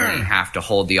constantly have to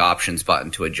hold the options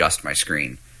button to adjust my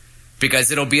screen. Because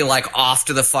it'll be like off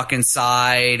to the fucking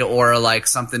side or like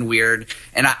something weird.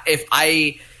 And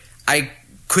I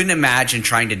couldn't imagine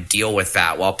trying to deal with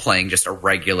that while playing just a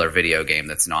regular video game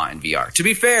that's not in VR. To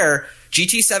be fair,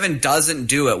 GT7 doesn't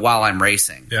do it while I'm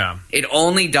racing. Yeah. It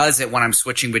only does it when I'm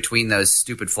switching between those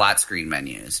stupid flat screen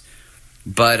menus.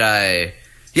 But,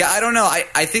 yeah, I don't know.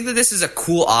 I think that this is a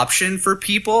cool option for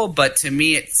people, but to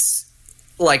me it's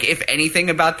like, if anything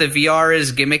about the VR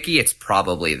is gimmicky, it's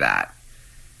probably that.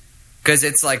 Because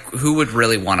it's like, who would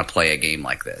really want to play a game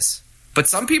like this? But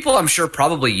some people, I'm sure,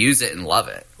 probably use it and love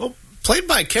it. Well, Played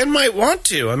by Ken might want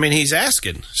to. I mean, he's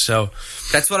asking. So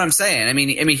that's what I'm saying. I mean,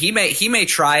 he may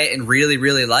try it and really,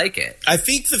 really like it. I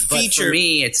think the feature, but for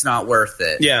me, it's not worth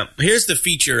it. Yeah, here's the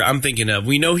feature I'm thinking of.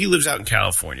 We know he lives out in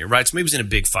California, right? So maybe he's in a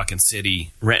big fucking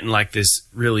city, renting like this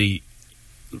really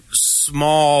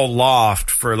small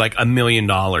loft for like $1 million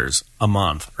a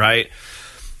month, right?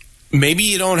 Maybe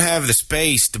you don't have the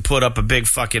space to put up a big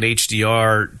fucking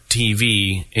HDR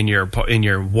TV in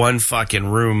your one fucking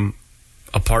room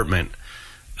apartment.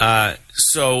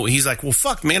 So he's like, well,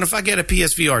 fuck, man, if I get a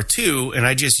PSVR 2 and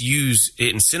I just use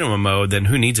it in cinema mode, then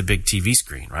who needs a big TV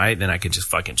screen, right? Then I can just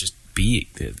fucking be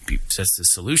that's the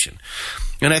solution.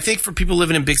 And I think for people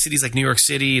living in big cities like New York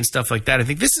City and stuff like that, I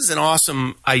think this is an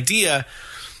awesome idea.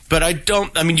 But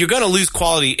I mean, you're going to lose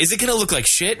quality. Is it going to look like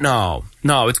shit? No,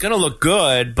 it's going to look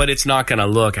good, but it's not going to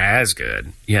look as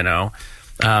good, you know?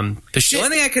 The only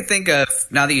thing I could think of,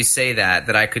 now that you say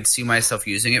that I could see myself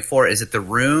using it for, is that the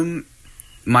room,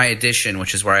 my edition,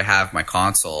 which is where I have my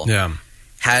console,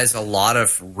 has a lot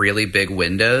of really big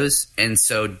windows. And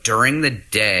so during the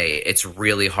day, it's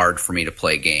really hard for me to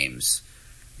play games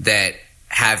that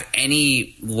have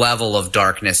any level of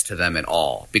darkness to them at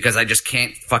all, because I just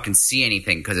can't fucking see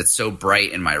anything because it's so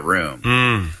bright in my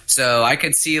room. So I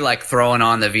could see like throwing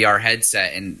on the VR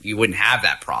headset and you wouldn't have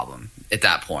that problem at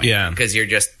that point, because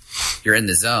you're in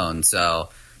the zone. So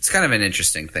it's kind of an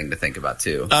interesting thing to think about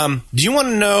too. Do you want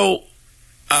to know,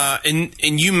 and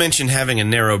you mentioned having a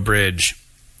narrow bridge,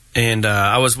 and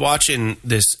I was watching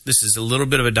this is a little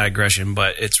bit of a digression,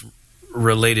 but it's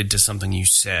related to something you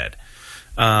said.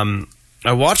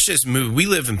 I watched this movie. We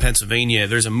live in Pennsylvania.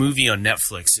 There's a movie on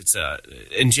Netflix.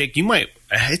 And Jake,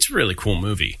 it's a really cool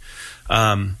movie.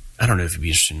 I don't know if you'd be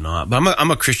interested or not, but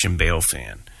I'm a Christian Bale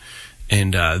fan.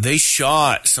 And they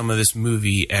shot some of this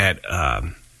movie at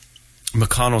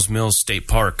McConnell's Mills State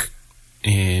Park,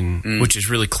 which is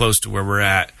really close to where we're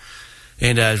at.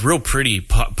 And it's a real pretty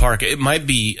park. It might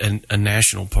be a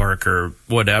national park or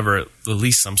whatever, at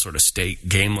least some sort of state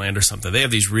game land or something. They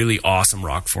have these really awesome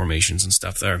rock formations and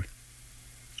stuff there.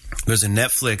 There's a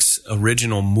Netflix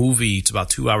original movie. It's about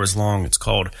 2 hours long. It's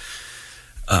called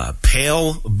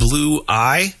Pale Blue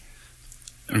Eye.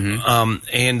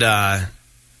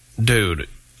 Dude,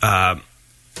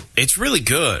 it's really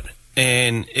good.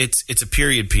 And it's a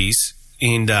period piece.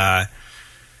 And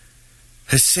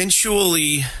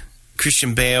essentially,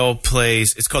 Christian Bale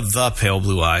plays, it's called The Pale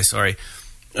Blue Eye, sorry.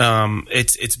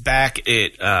 It's back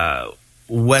at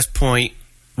West Point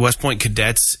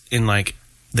cadets in like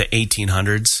the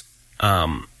 1800s,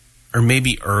 or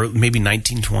maybe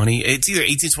 1920. It's either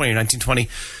 1820 or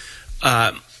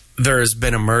 1920. There's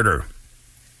been a murder,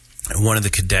 and one of the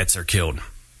cadets are killed,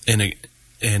 and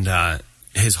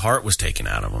his heart was taken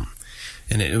out of him,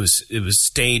 and it was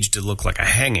staged to look like a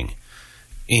hanging.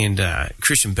 And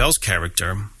Christian Bale's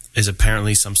character is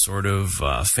apparently some sort of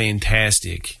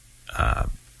fantastic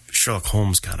Sherlock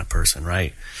Holmes kind of person,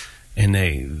 right? And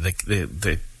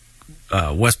the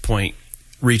West Point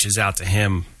reaches out to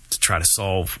him to try to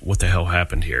solve what the hell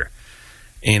happened here.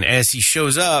 And as he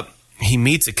shows up, he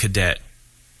meets a cadet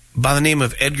by the name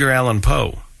of Edgar Allan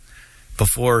Poe,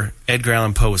 before Edgar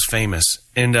Allan Poe was famous.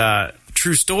 And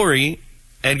true story,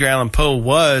 Edgar Allan Poe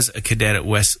was a cadet at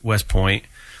West Point,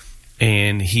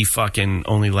 and he fucking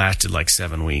only lasted like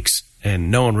 7 weeks, and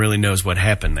no one really knows what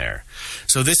happened there.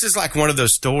 So this is like one of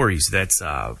those stories that's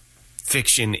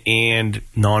fiction and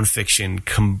nonfiction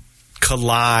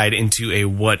collide into a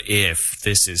what if.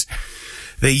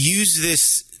 They use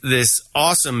this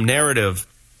awesome narrative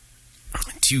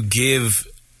to give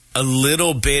a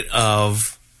little bit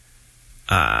of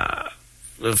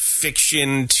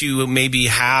fiction to maybe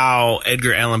how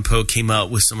Edgar Allan Poe came up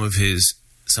with some of his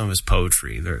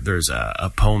poetry. There's a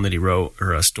poem that he wrote,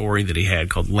 or a story that he had,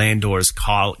 called Landor's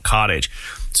Cottage.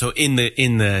 So in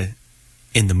the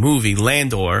movie,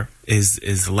 Landor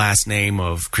is the last name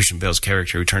of Christian Bale's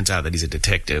character, who turns out that he's a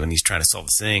detective and he's trying to solve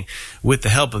this thing. With the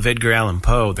help of Edgar Allan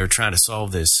Poe, they're trying to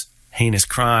solve this heinous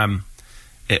crime.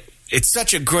 It's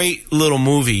such a great little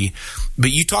movie.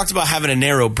 But you talked about having a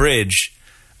narrow bridge.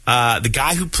 The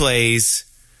guy who plays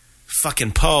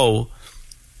fucking Poe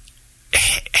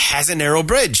has a narrow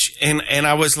bridge. And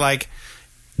I was like,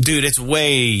 dude, it's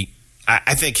way...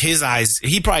 I think his eyes...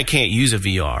 He probably can't use a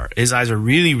VR. His eyes are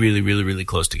really, really, really, really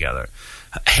close together.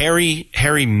 Harry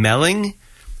Melling,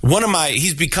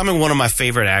 he's becoming one of my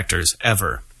favorite actors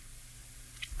ever.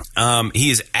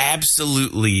 He is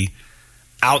absolutely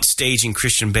outstaging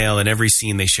Christian Bale in every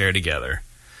scene they share together.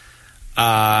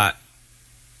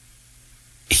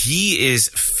 He is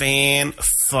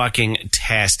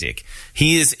fan-fucking-tastic.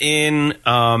 He is in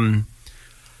Ballad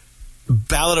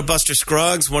of Buster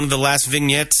Scruggs, one of the last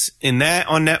vignettes in that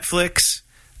on Netflix.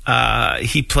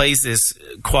 He plays this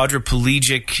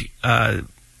quadriplegic,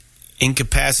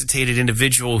 incapacitated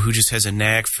individual who just has a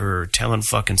knack for telling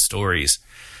fucking stories,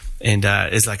 and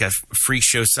is like a freak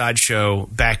show sideshow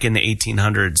back in the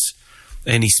 1800s.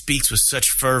 And he speaks with such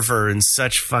fervor and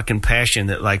such fucking passion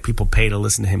that like people pay to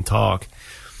listen to him talk.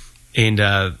 And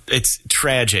it's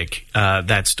tragic,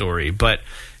 that story. But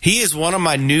he is one of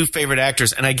my new favorite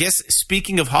actors. And I guess,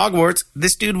 speaking of Hogwarts,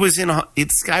 this guy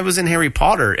was in Harry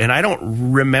Potter, and I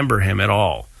don't remember him at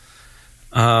all.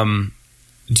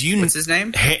 What's his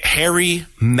name? Harry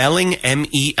Melling,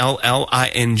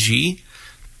 Melling.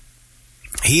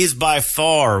 He is by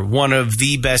far one of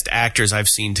the best actors I've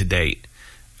seen to date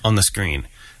on the screen.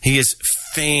 He is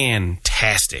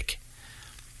fantastic.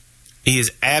 He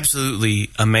is absolutely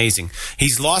amazing.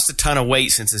 He's lost a ton of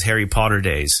weight since his Harry Potter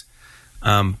days.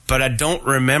 But I don't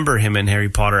remember him in Harry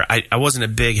Potter. I wasn't a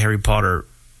big Harry Potter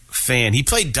fan. He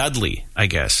played Dudley, I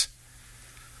guess.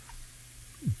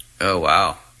 Oh,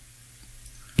 wow.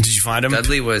 Did you find him?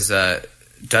 Dudley was a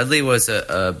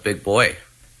big boy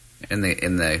in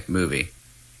the movie.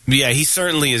 Yeah, he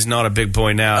certainly is not a big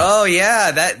boy now. Oh,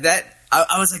 yeah.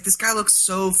 I was like, this guy looks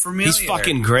so familiar. He's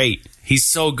fucking great. He's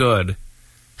so good.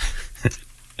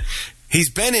 He's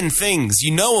been in things.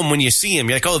 You know him when you see him.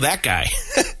 You're like, oh, that guy.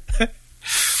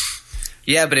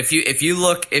 Yeah, but if you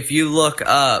look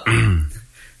up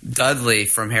Dudley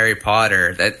from Harry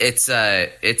Potter, that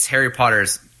it's Harry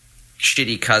Potter's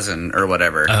shitty cousin or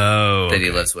whatever that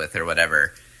he lives with or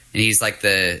whatever, and he's like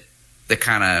the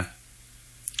kind of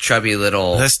chubby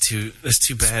little that's too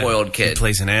bad spoiled kid. He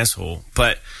plays an asshole,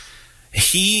 but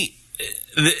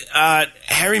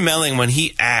Harry Melling, when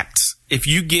he acts, if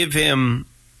you give him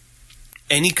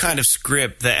any kind of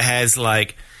script that has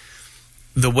like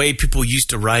the way people used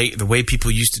to write, the way people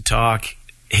used to talk,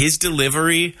 his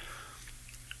delivery,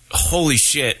 holy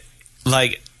shit.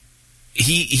 Like,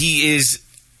 he is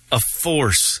a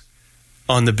force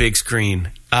on the big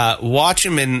screen. Watch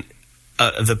him in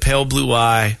The Pale Blue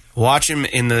Eye Watch him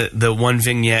in the one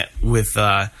vignette with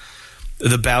the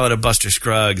Ballad of Buster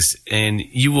Scruggs, and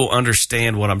you will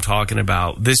understand what I'm talking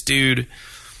about. This dude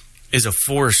is a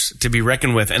force to be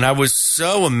reckoned with, and I was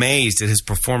so amazed at his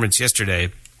performance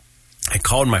yesterday. I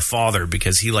called my father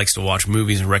because he likes to watch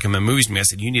movies and recommend movies to me. I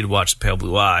said, you need to watch The Pale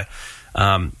Blue Eye.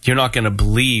 You're not going to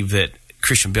believe that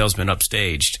Christian Bale's been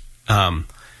upstaged.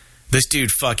 This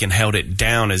dude fucking held it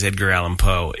down as Edgar Allan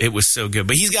Poe. It was so good.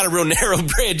 But he's got a real narrow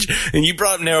bridge, and you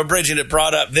brought up narrow bridge, and it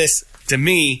brought up this to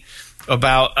me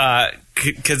about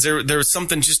because there was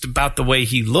something just about the way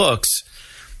he looks,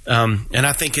 and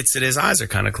I think it's that his eyes are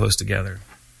kind of close together.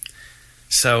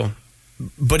 So,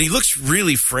 but he looks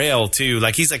really frail too.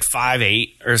 Like he's like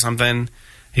 5'8" or something.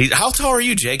 How tall are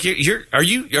you, Jake? Are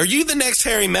you the next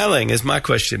Harry Melling? Is my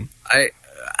question.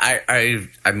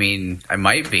 I mean, I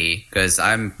might be because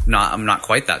I'm not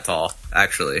quite that tall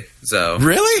actually. So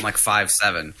really, I'm like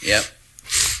 5'7". Yep.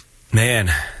 Man,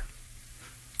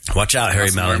 watch out,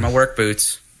 Harry Melling. Wearing my work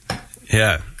boots.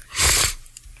 Yeah,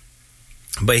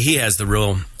 but he has the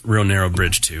real narrow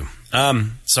bridge too.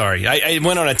 Sorry, I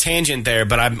went on a tangent there,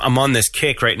 but I'm on this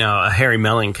kick right now, a Harry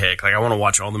Melling kick. Like I want to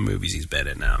watch all the movies he's been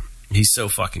in now. He's so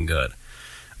fucking good,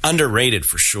 underrated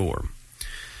for sure.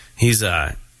 He's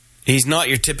not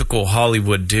your typical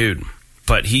Hollywood dude,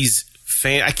 but he's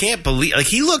I can't believe, like,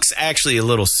 he looks actually a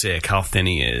little sick how thin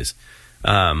he is.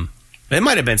 It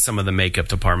might have been some of the makeup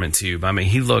department too, but I mean,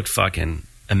 he looked fucking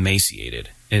emaciated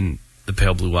in The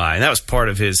Pale Blue Eye, and that was part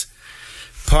of his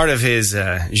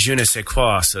je ne sais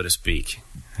quoi, so to speak.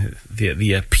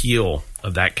 The appeal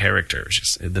of that character,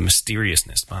 just the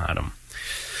mysteriousness behind him.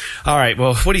 All right,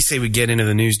 well, what do you say we get into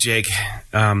the news, Jake?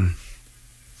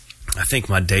 I think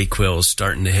my Dayquil is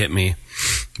starting to hit me,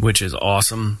 which is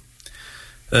awesome.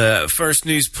 First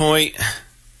news point,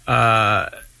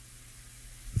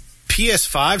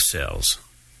 PS5 sales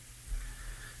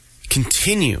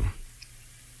continue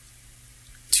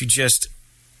to just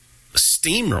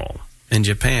steamroll in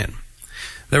Japan.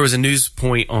 There was a news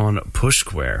point on Push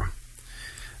Square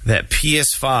that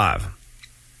PS5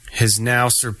 has now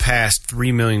surpassed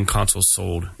 3 million consoles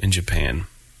sold in Japan.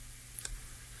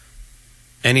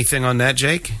 Anything on that,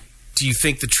 Jake? Do you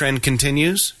think the trend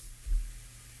continues?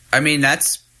 I mean,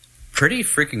 that's pretty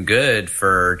freaking good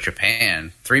for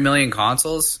Japan. 3 million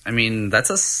consoles? I mean, that's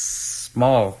a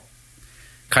small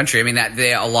country. I mean,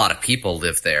 a lot of people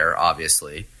live there,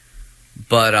 obviously.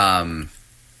 But,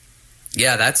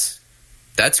 yeah, that's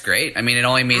great. I mean, it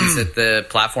only means that the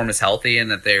platform is healthy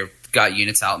and that they've got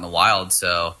units out in the wild,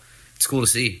 so it's cool to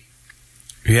see.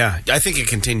 Yeah, I think it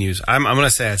continues. I'm going to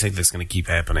say I think that's going to keep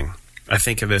happening. I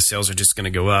think the sales are just going to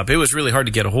go up. It was really hard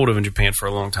to get a hold of in Japan for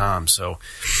a long time. So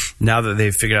now that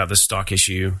they've figured out the stock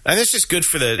issue, and it's just good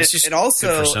for good for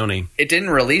Sony. It didn't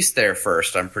release there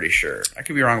first, I'm pretty sure. I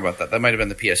could be wrong about that. That might have been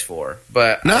the PS4.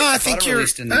 But no, I think it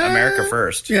released in America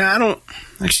first. Yeah, I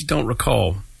don't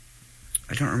recall.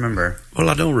 I don't remember. Well,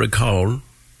 I don't recall.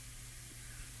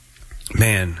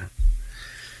 Man.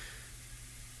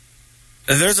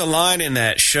 There's a line in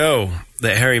that show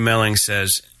that Harry Melling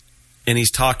says, and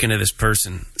he's talking to this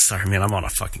person. Sorry, man, I'm on a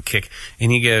fucking kick.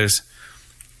 And he goes,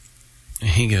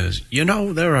 you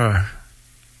know, there are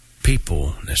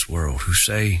people in this world who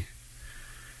say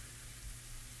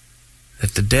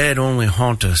that the dead only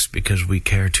haunt us because we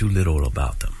care too little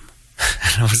about them.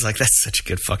 And I was like, that's such a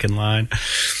good fucking line.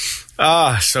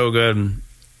 Ah, so good.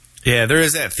 Yeah, there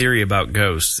is that theory about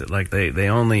ghosts that, like, they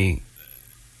only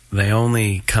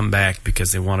come back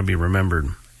because they want to be remembered,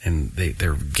 and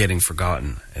they're getting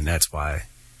forgotten, and that's why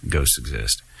ghosts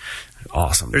exist.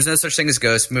 Awesome. There's no such thing as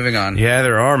ghosts. Moving on. Yeah,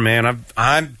 there are, man.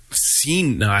 I haven't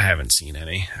seen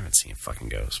any. I haven't seen fucking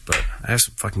ghosts, but I have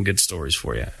some fucking good stories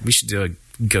for you. We should do a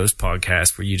ghost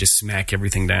podcast where you just smack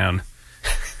everything down.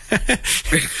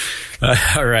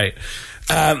 All right.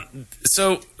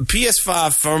 So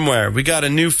PS5 firmware. We got a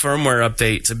new firmware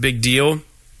update. It's a big deal.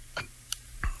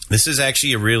 This is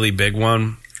actually a really big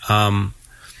one.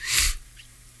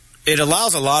 It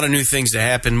allows a lot of new things to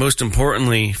happen. Most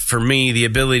importantly, for me, the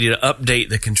ability to update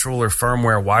the controller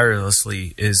firmware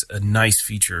wirelessly is a nice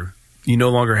feature. You no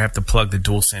longer have to plug the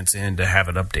DualSense in to have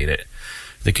it update it.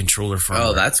 The controller firmware.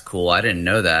 Oh, that's cool. I didn't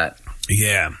know that.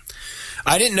 Yeah.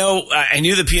 I didn't know. I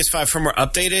knew the PS5 firmware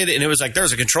updated, and it was like,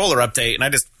 there's a controller update, and I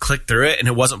just clicked through it, and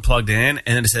it wasn't plugged in, and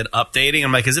then it said updating.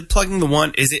 I'm like, is it updating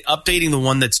the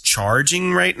one that's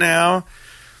charging right now?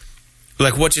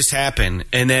 Like, what just happened?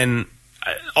 And then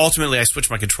ultimately, I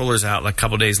switched my controllers out like a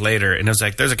couple days later, and it was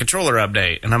like, there's a controller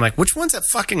update. And I'm like, which one's that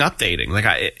fucking updating?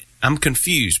 Like, I'm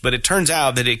confused. But it turns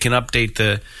out that it can update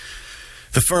the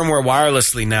firmware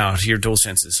wirelessly now to your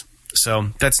DualSenses. So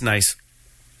that's nice.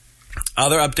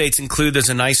 Other updates include there's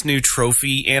a nice new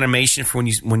trophy animation for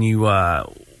when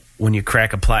you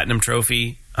crack a platinum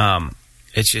trophy.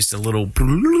 It's just a little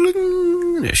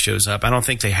and it shows up. I don't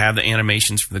think they have the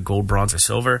animations for the gold, bronze, or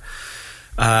silver.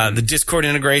 The Discord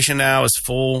integration now is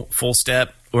full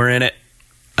step. We're in it.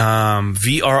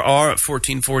 VRR at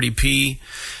 1440p.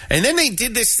 And then they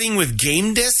did this thing with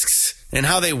game discs and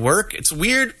how they work. It's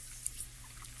weird.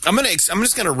 I'm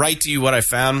just gonna write to you what I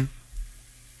found,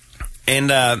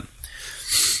 and I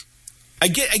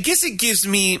guess it gives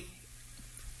me.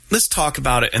 Let's talk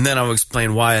about it, and then I'll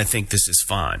explain why I think this is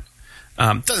fine.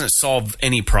 It doesn't solve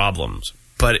any problems,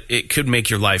 but it could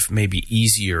make your life maybe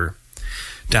easier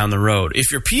down the road.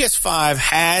 If your PS5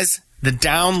 has the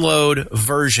download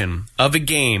version of a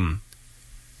game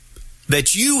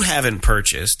that you haven't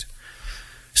purchased,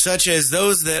 such as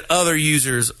those that other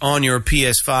users on your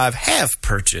PS5 have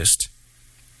purchased,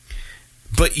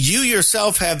 but you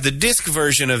yourself have the disc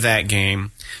version of that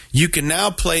game, you can now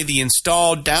play the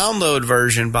installed download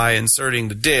version by inserting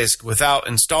the disc without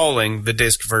installing the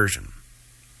disc version.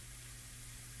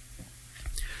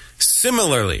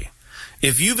 Similarly,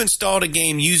 if you've installed a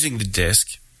game using the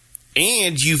disc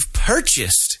and you've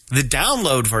purchased the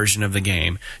download version of the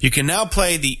game, you can now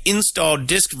play the installed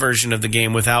disc version of the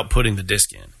game without putting the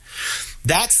disc in.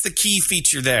 That's the key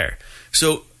feature there.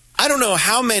 So I don't know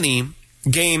how many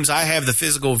games I have the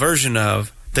physical version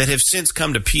of that have since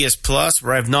come to PS Plus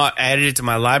where I've not added it to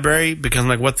my library because I'm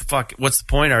like, what the fuck? What's the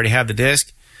point? I already have the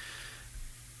disc.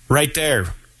 Right there.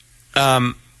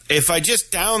 If I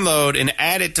just download and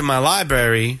add it to my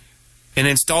library and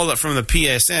install it from the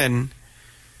PSN,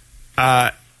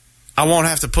 I won't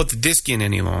have to put the disc in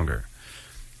any longer.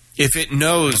 If it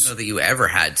knows... I don't know that you ever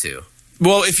had to.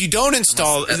 Well, if you don't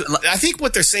install... I think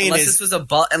what they're saying unless is...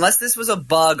 unless this was a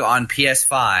bug on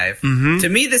PS5, to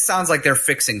me this sounds like they're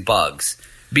fixing bugs.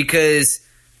 Because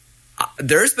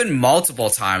there's been multiple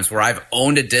times where I've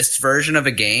owned a disc version of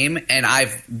a game and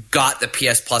I've got the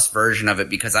PS Plus version of it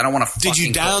because I don't want to fucking... Did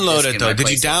you download it, though? Did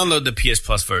you download the PS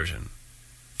Plus version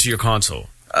to your console?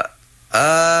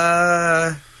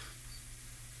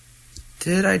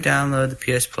 Did I download the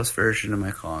PS Plus version of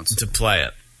my console? To play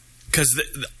it. Because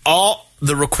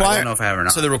the requirement... I don't know if I have or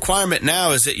not. So the requirement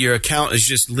now is that your account is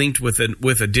just linked with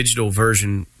a digital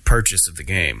version purchase of the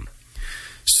game.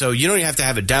 So you don't even have to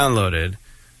have it downloaded.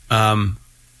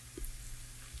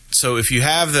 So if you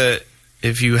have the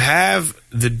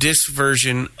disc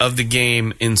version of the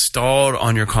game installed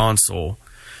on your console,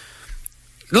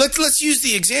 let's use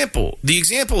the example. The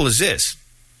example is this: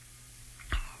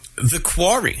 The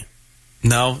Quarry.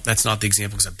 No, that's not the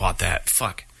example because I bought that.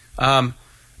 Fuck.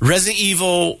 Resident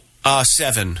Evil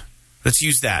 7. Let's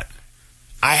use that.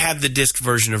 I had the disc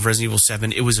version of Resident Evil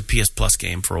 7. It was a PS Plus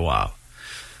game for a while.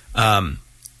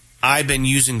 I've been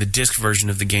using the disc version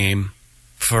of the game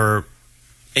for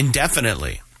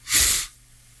indefinitely.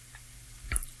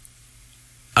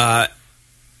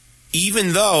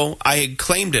 Even though I had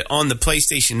claimed it on the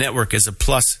PlayStation Network as a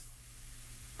Plus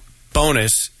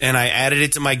bonus, and I added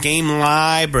it to my game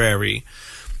library,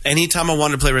 anytime I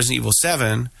wanted to play Resident Evil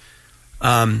 7,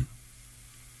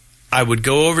 I would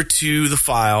go over to the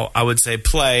file, I would say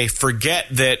play, forget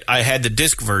that I had the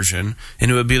disc version,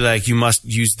 and it would be like, you must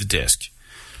use the disc.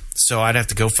 So I'd have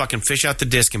to go fucking fish out the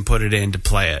disc and put it in to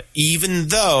play it, even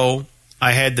though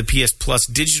I had the PS Plus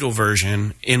digital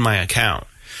version in my account.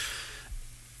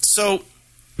 So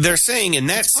they're saying in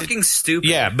that... It's fucking stupid.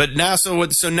 Yeah, but now,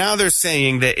 so now they're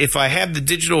saying that if I have the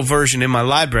digital version in my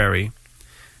library,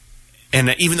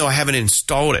 and even though I haven't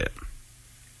installed it,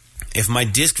 if my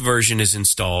disc version is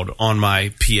installed on my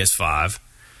PS5,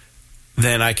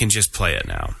 then I can just play it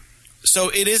now. So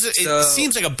it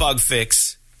seems like a bug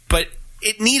fix, but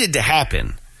it needed to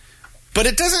happen. But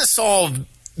it doesn't solve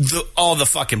all the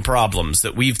fucking problems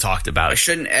that we've talked about. I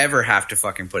shouldn't ever have to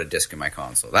fucking put a disc in my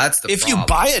console. That's the problem. If you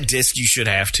buy a disc, you should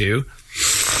have to.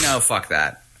 No, fuck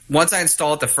that. Once I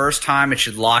install it the first time, it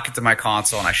should lock it to my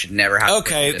console, and I should never have to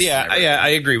put a disc in I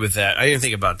agree with that. I didn't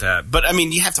think about that. But, I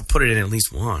mean, you have to put it in at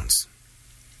least once.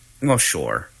 Well,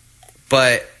 sure.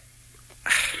 But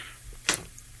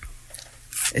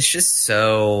it's just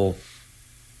so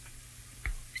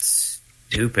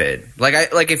stupid.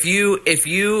 If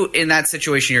you in that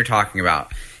situation you're talking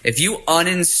about, if you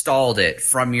uninstalled it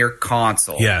from your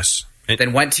console, yes,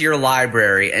 then went to your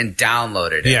library and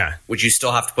downloaded it, yeah, would you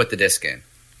still have to put the disc in?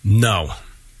 No.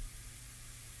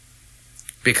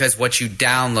 Because what you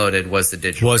downloaded was the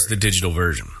digital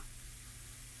version.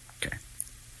 Okay.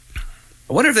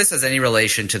 I wonder if this has any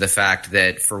relation to the fact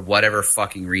that for whatever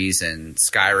fucking reason,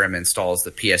 Skyrim installs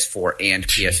the PS4 and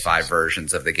PS5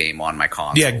 versions of the game on my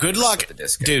console. Yeah, good luck,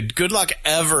 dude. Good luck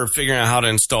ever figuring out how to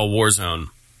install Warzone.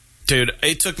 Dude,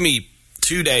 it took me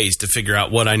 2 days to figure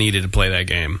out what I needed to play that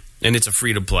game. And it's a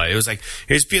free-to-play. It was like,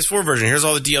 here's PS4 version, here's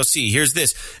all the DLC, here's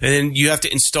this. And then you have to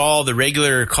install the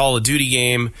regular Call of Duty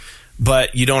game,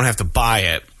 but you don't have to buy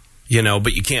it.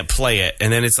 But you can't play it.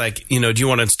 And then it's like, do you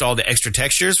want to install the extra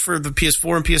textures for the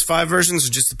PS4 and PS5 versions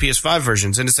or just the PS5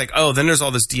 versions? And it's like, oh, then there's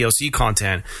all this DLC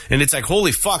content. And it's like,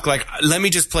 holy fuck, like, let me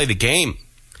just play the game.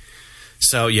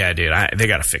 So, yeah, dude, they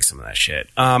got to fix some of that shit.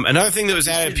 Another thing that was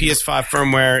added PS5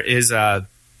 firmware is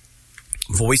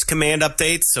voice command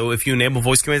updates. So if you enable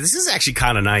voice command, this is actually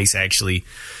kind of nice, actually,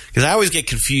 because I always get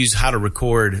confused how to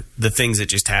record the things that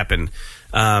just happened.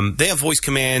 They have voice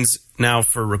commands now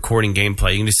for recording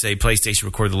gameplay. You can just say PlayStation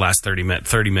record the last 30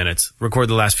 minutes, record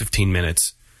the last 15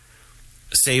 minutes,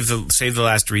 save the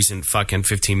last recent fucking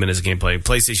 15 minutes of gameplay.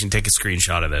 PlayStation, take a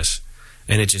screenshot of this,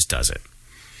 and it just does it.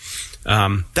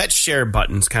 That share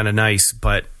button's kind of nice,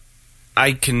 but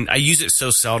I use it so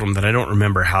seldom that I don't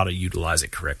remember how to utilize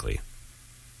it correctly.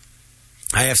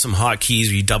 I have some hotkeys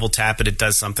where you double tap it, it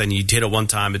does something. You hit it one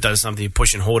time, it does something. You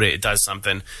push and hold it, it does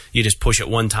something. You just push it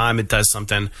one time, it does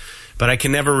something. But I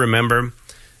can never remember.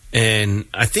 And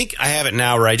I think I have it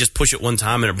now where I just push it one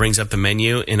time and it brings up the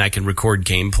menu and I can record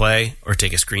gameplay or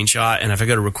take a screenshot. And if I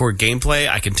go to record gameplay,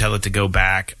 I can tell it to go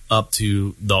back up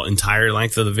to the entire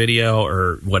length of the video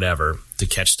or whatever to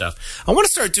catch stuff. I want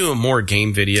to start doing more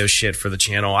game video shit for the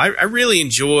channel. I really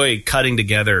enjoy cutting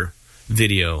together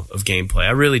video of gameplay.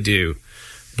 I really do.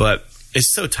 But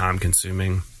it's so time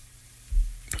consuming.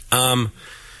 The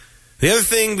other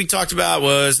thing we talked about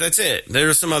was that's it. There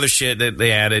was some other shit that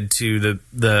they added to the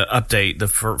update, the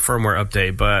firmware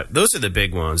update, but those are the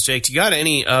big ones. Jake, you got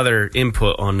any other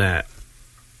input on that?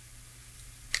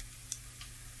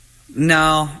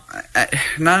 No,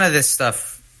 none of this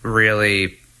stuff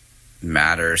really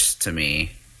matters to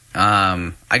me.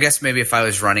 I guess maybe if I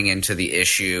was running into the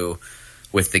issue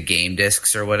with the game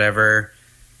discs or whatever,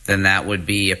 then that would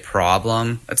be a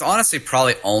problem. It's honestly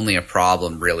probably only a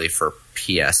problem really for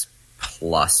PS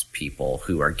Plus people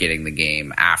who are getting the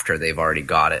game after they've already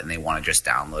got it and they want to just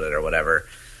download it or whatever.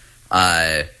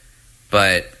 But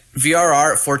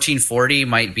VRR at 1440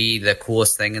 might be the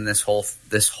coolest thing in this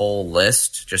whole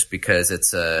list, just because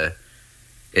it's a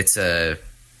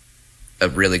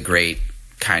really great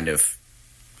kind of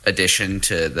addition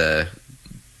to the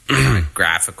kind of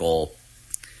graphical,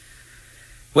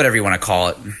 whatever you want to call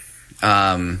it,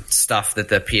 stuff that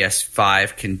the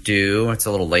PS5 can do. It's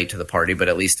a little late to the party, but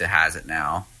at least it has it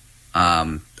now.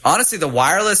 Honestly, the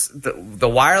wireless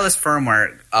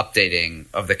firmware updating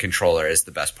of the controller is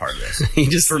the best part of this. You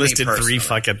just listed 3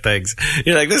 fucking things.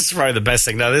 You're like, this is probably the best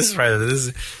thing. No, this is probably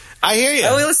this. I hear you. I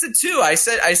only listed 2. I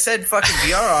said fucking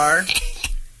VRR,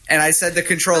 and I said the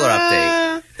controller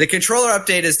update. The controller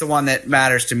update is the one that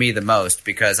matters to me the most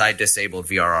because I disabled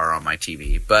VRR on my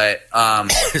TV. But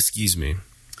excuse me.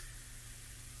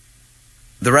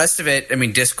 The rest of it, I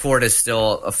mean, Discord is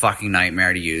still a fucking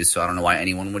nightmare to use, so I don't know why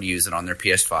anyone would use it on their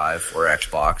PS5 or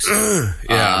Xbox.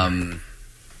 Yeah. And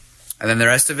then the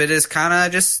rest of it is kind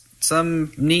of just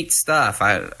some neat stuff.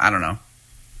 I don't know.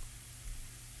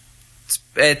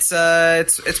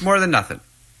 It's more than nothing.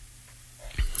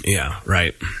 Yeah,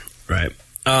 right.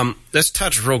 Let's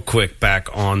touch real quick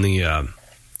back on the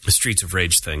Streets of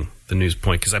Rage thing, the news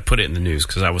point, because I put it in the news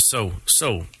because I was so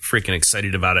freaking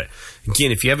excited about it.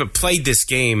 Again, if you haven't played this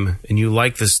game and you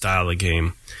like this style of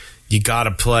game, you got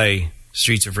to play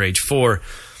Streets of Rage 4.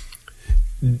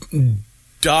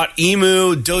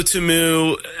 Dotemu,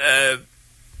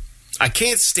 I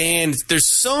can't stand. There's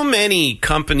so many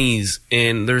companies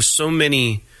and there's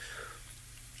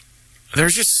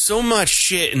just so much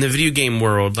shit in the video game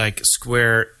world, like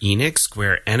Square Enix.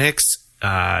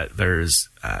 There's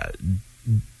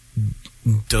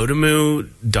Dotemu,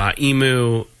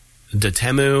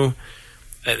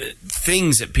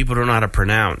 things that people don't know how to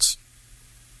pronounce.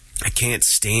 I can't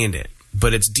stand it.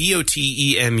 But it's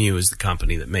Dotemu is the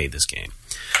company that made this game,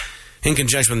 in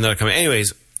conjunction with another company.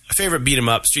 Anyways, a favorite beat 'em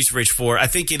up, Streets of Rage 4. I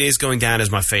think it is going down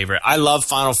as my favorite. I love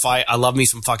Final Fight. I love me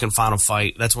some fucking Final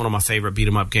Fight. That's one of my favorite beat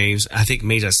 'em up games. I think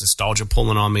maybe that's nostalgia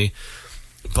pulling on me.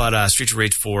 But Streets of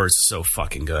Rage 4 is so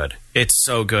fucking good. It's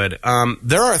so good.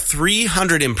 There are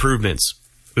 300 improvements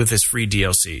with this free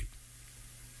DLC.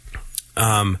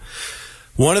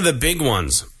 One of the big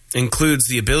ones includes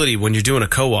the ability when you're doing a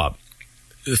co-op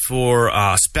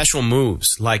for special moves.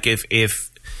 Like if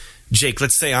Jake,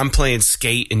 let's say I'm playing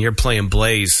Skate and you're playing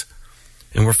Blaze,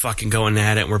 and we're fucking going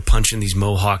at it, and we're punching these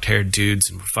mohawk-haired dudes,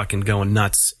 and we're fucking going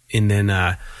nuts. And then,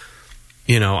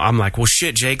 I'm like, well,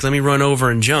 shit, Jake, let me run over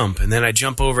and jump. And then I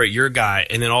jump over at your guy,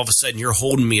 and then all of a sudden you're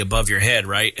holding me above your head,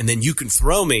 right? And then you can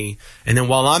throw me, and then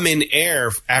while I'm in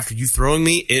air, after you throwing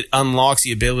me, it unlocks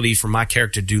the ability for my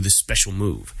character to do this special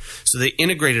move. So they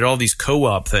integrated all these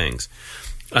co-op things,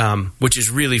 which is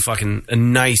really fucking a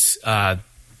nice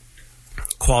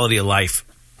quality of life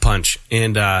punch.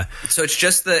 And so it's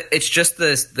just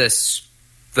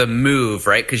the move,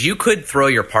 right? Because you could throw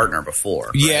your partner before.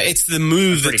 Right? Yeah, it's the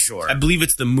move. I'm pretty sure. I believe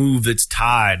it's the move that's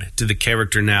tied to the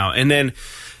character now. And then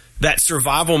that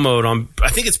survival mode on, I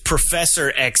think it's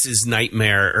Professor X's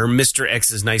Nightmare or Mr.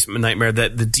 X's Nightmare,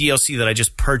 that the DLC that I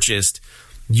just purchased,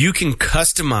 you can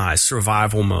customize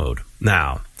survival mode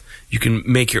now. You can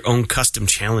make your own custom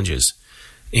challenges.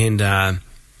 And,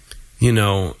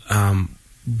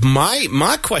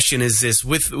 my question is this: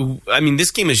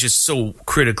 this game is just so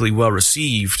critically well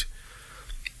received.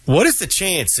 What is the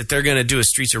chance that they're going to do a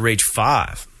Streets of Rage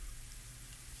 5?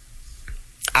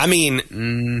 I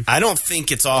don't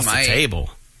think it's off the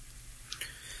table.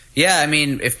 Yeah, I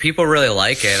mean, if people really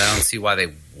like it, I don't see why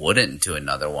they wouldn't do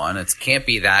another one. It can't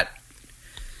be that.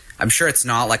 I'm sure it's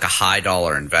not like a high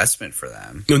dollar investment for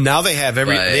them. Well, now they have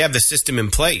they have the system in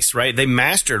place, right? They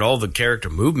mastered all the character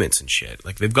movements and shit.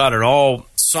 Like they've got it all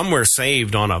somewhere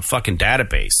saved on a fucking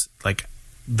database. Like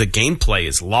the gameplay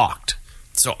is locked.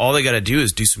 So all they got to do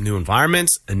is do some new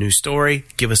environments, a new story,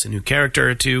 give us a new character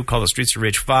or two, call it Streets of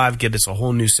Rage 5, give us a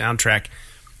whole new soundtrack.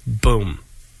 Boom.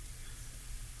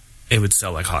 It would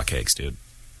sell like hotcakes, dude.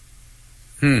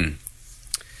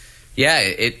 Yeah,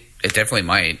 it definitely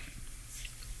might.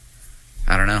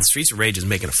 I don't know. Streets of Rage is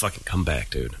making a fucking comeback,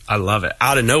 dude. I love it.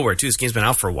 Out of nowhere, too. This game's been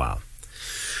out for a while.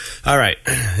 All right.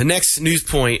 The next news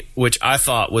point, which I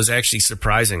thought was actually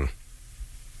surprising,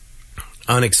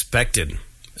 unexpected,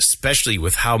 especially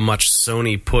with how much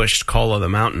Sony pushed Call of the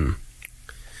Mountain.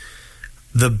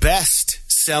 The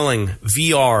best-selling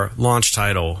VR launch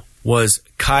title was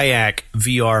Kayak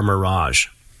VR Mirage.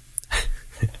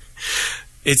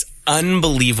 It's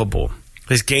unbelievable.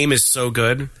 This game is so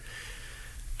good.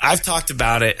 I've talked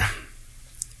about it,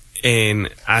 and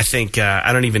I think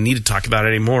I don't even need to talk about it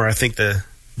anymore. I think the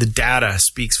data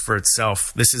speaks for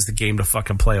itself. This is the game to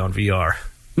fucking play on VR.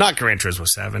 Not Gran Turismo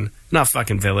 7, not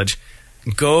fucking Village.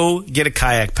 Go get a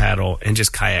kayak paddle and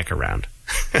just kayak around.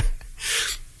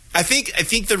 I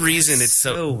think the reason it's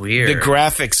so weird. The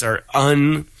graphics are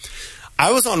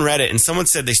I was on Reddit, and someone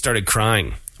said they started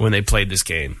crying when they played this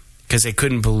game because they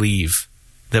couldn't believe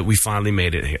that we finally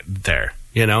made it there,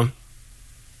 you know?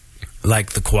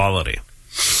 Like the quality.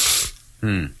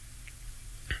 And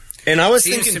I was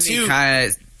thinking too. I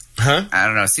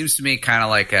don't know. It seems to me kind of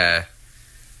like a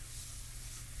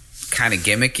kind of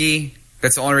gimmicky.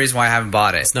 That's the only reason why I haven't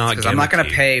bought it. It's not because I'm not going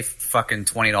to pay fucking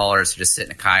 $20 to just sit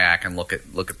in a kayak and look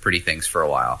at pretty things for a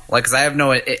while. Like, because I have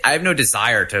no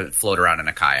desire to float around in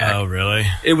a kayak. Oh, really?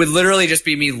 It would literally just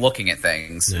be me looking at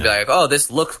things and be like, oh,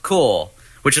 this looks cool,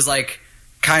 which is like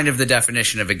kind of the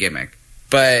definition of a gimmick.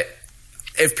 But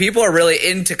if people are really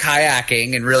into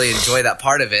kayaking and really enjoy that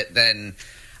part of it, then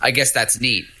I guess that's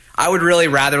neat. I would really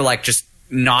rather like just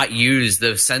not use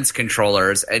the Sense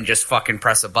controllers and just fucking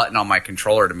press a button on my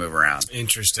controller to move around.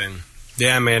 Interesting.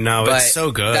 Yeah, man, no, but it's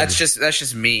so good. That's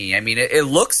just me. I mean, it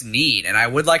looks neat, and I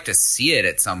would like to see it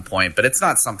at some point, but it's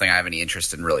not something I have any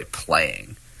interest in really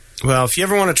playing. Well, if you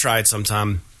ever want to try it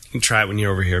sometime, you can try it when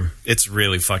you're over here. It's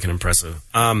really fucking impressive.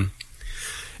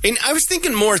 And I was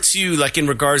thinking more, too, like in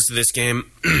regards to this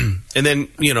game. And then,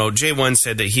 J1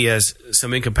 said that he has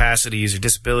some incapacities or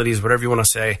disabilities, whatever you want to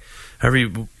say, however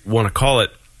you want to call it.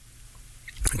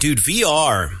 Dude,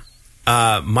 VR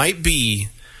might be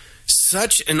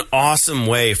such an awesome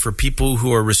way for people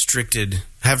who are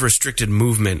have restricted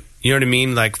movement. You know what I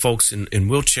mean? Like folks in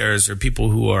wheelchairs or people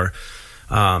who are,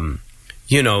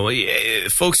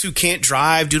 folks who can't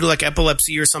drive due to like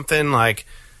epilepsy or something. Like,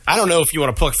 I don't know if you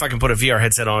want to fucking put a VR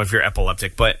headset on if you're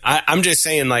epileptic, but I'm just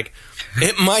saying, like,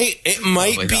 it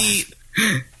might be,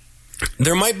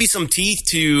 there might be some teeth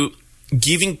to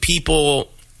giving people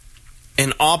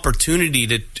an opportunity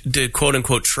to quote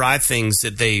unquote try things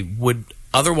that they would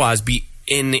otherwise be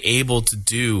unable to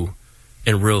do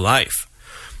in real life.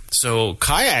 So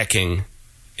kayaking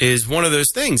is one of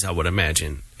those things, I would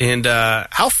imagine. And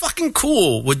how fucking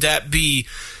cool would that be?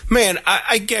 Man,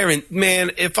 I guarantee,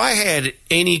 man, if I had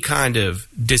any kind of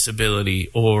disability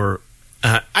or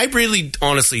I really,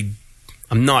 honestly,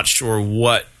 I'm not sure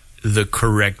what the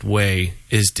correct way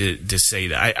is to say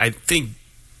that. I think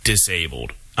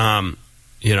disabled. I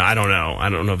don't know. I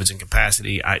don't know if it's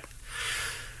incapacity.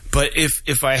 But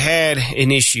if I had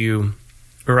an issue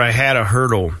or I had a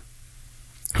hurdle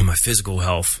on my physical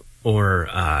health or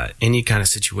any kind of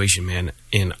situation, man,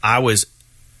 and I was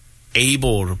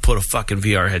able to put a fucking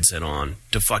VR headset on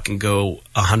to fucking go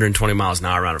 120 miles an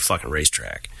hour around a fucking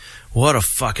racetrack, what a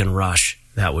fucking rush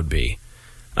that would be.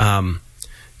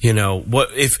 You know, what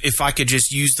if I could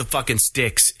just use the fucking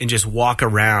sticks and just walk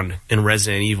around in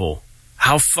Resident Evil?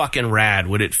 How fucking rad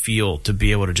would it feel to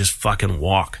be able to just fucking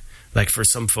walk? Like, for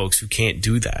some folks who can't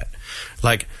do that.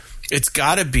 Like, it's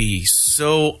got to be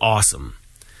so awesome.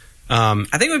 I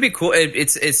think it would be cool.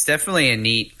 It's definitely a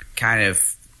neat kind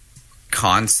of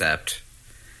concept.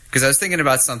 Because I was thinking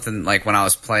about something like when I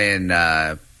was playing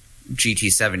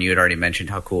GT7, you had already mentioned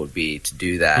how cool it would be to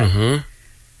do that. Mm-hmm.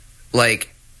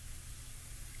 Like,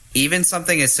 even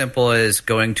something as simple as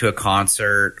going to a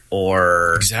concert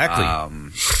or exactly,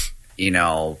 you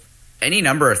know, any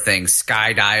number of things,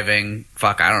 skydiving,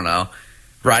 fuck, I don't know,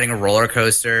 riding a roller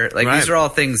coaster. Like, right. These are all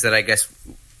things that I guess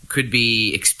could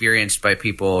be experienced by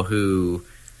people who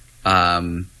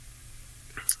have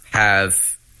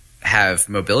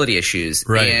mobility issues.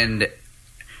 Right. And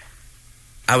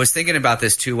I was thinking about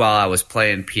this too while I was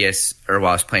playing while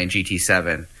I was playing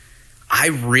GT7. I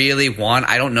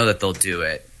don't know that they'll do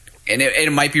it. And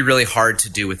it might be really hard to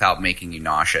do without making you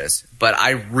nauseous, but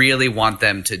I really want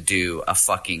them to do a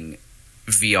fucking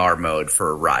VR mode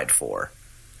for Ride 4.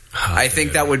 Oh, I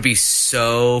think that would be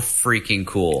so freaking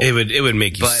cool. It would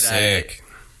make you sick.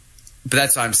 But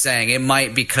that's what I'm saying. It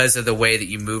might, because of the way that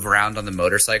you move around on the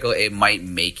motorcycle, it might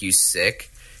make you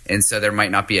sick, and so there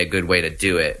might not be a good way to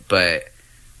do it. But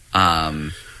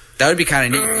that would be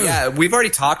kind of neat. Yeah, we've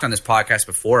already talked on this podcast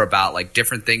before about like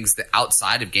different things that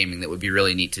outside of gaming that would be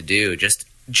really neat to do. Just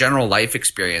general life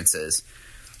experiences.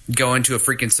 Going to a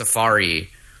freaking safari,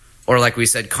 or like we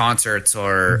said, concerts,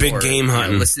 or game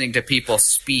hunting, listening to people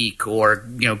speak, or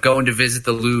going to visit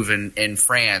the Louvre in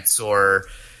France, or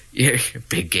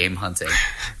big game hunting.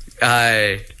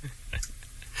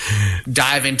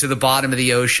 Dive into the bottom of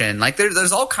the ocean. Like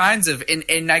there's all kinds of,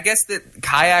 and I guess that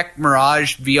Kayak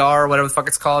Mirage VR, whatever the fuck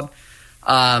it's called,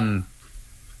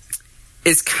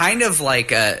 is kind of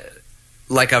like a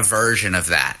version of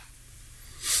that.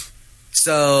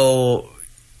 So,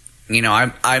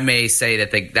 I may say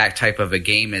that that type of a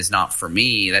game is not for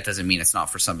me. That doesn't mean it's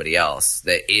not for somebody else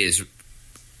that is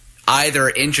either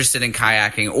interested in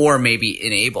kayaking or maybe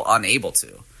unable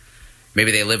to.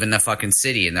 Maybe they live in the fucking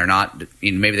city and they're not.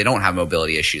 Maybe they don't have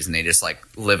mobility issues and they just like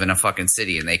live in a fucking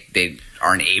city and they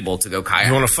aren't able to go kayaking.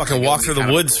 You want to fucking walk through the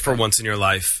woods for once in your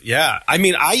life? Yeah, I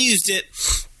mean, I used it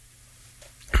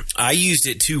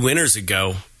 2 winters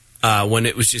ago when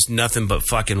it was just nothing but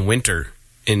fucking winter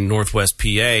in Northwest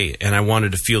PA, and I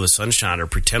wanted to feel the sunshine or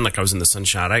pretend like I was in the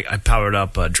sunshine. I powered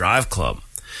up a Drive Club.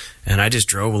 And I just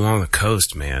drove along the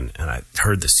coast, man, and I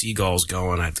heard the seagulls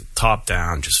going. I had the top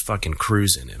down, just fucking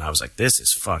cruising. And I was like, this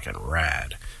is fucking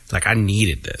rad. Like, I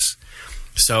needed this.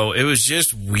 So it was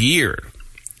just weird.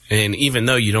 And even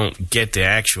though you don't get the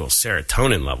actual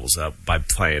serotonin levels up by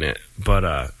playing it, but,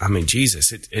 I mean,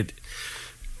 Jesus, it's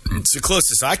the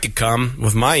closest I could come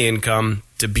with my income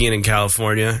to being in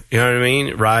California. You know what I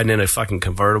mean? Riding in a fucking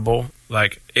convertible.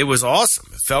 Like, it was awesome.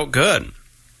 It felt good.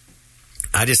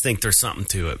 I just think there's something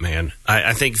to it, man.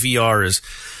 I think VR is,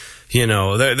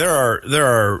 there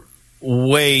are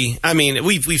way. I mean,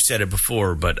 we've said it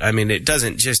before, but I mean, it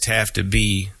doesn't just have to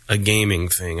be a gaming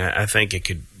thing. I think it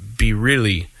could be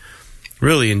really,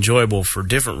 really enjoyable for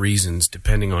different reasons,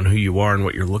 depending on who you are and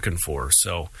what you're looking for.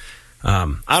 So,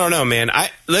 I don't know, man.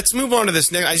 Let's move on to this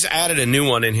next. I just added a new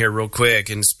one in here real quick.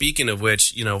 And speaking of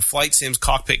which, flight sims,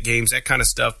 cockpit games, that kind of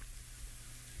stuff.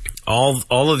 All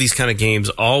of these kind of games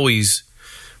always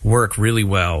work really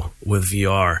well with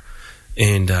VR,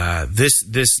 and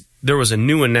there was a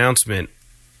new announcement,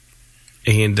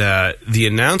 and the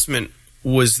announcement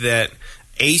was that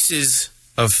Aces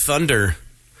of Thunder,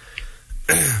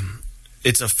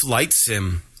 it's a flight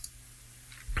sim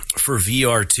for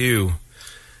VR2,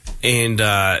 and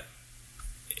I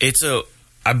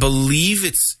believe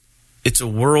it's a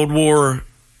World War.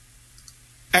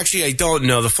 Actually, I don't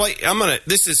know.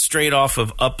 This is straight off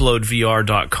of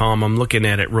uploadvr.com. I'm looking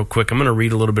at it real quick. I'm going to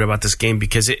read a little bit about this game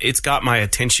because it's got my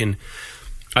attention.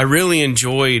 I really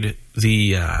enjoyed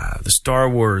the Star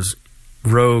Wars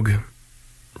Rogue.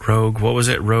 What was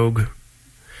it? Rogue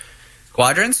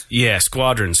Squadrons? Yeah,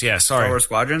 Squadrons. Yeah, sorry. Star Wars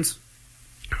Squadrons.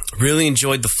 Really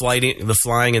enjoyed the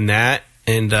flying in that,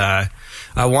 and I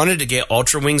wanted to get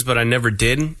Ultra Wings, but I never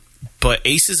did. But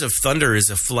Aces of Thunder is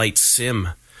a flight sim.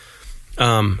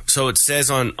 So it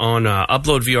says on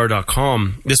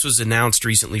uploadvr.com, this was announced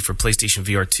recently for PlayStation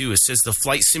VR 2. It says the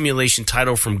flight simulation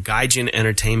title from Gaijin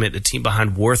Entertainment, the team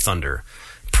behind War Thunder,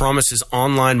 promises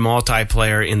online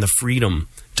multiplayer and the freedom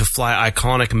to fly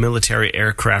iconic military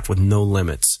aircraft with no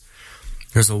limits.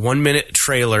 There's a 1-minute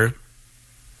trailer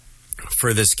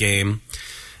for this game,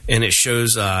 and it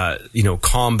shows,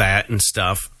 combat and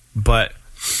stuff. But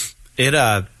it,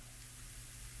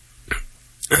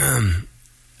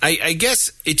 I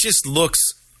guess it just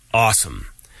looks awesome.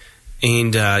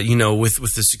 And,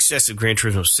 with the success of Gran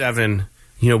Turismo 7,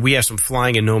 we have some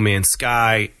flying in No Man's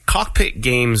Sky. Cockpit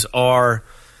games are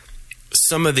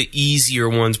some of the easier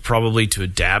ones probably to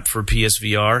adapt for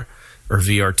PSVR, or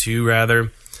VR2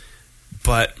 rather.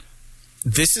 But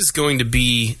this is going to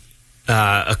be,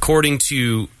 according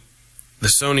to the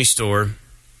Sony store,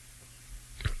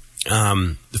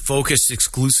 focused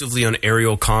exclusively on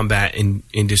aerial combat and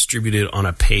distributed on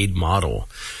a paid model.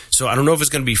 So I don't know if it's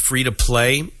going to be free to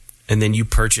play and then you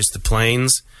purchase the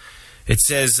planes. It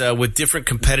says, with different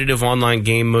competitive online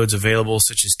game modes available,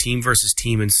 such as team versus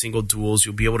team and single duels,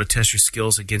 you'll be able to test your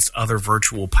skills against other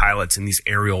virtual pilots in these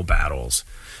aerial battles.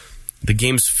 The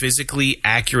game's physically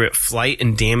accurate flight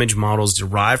and damage models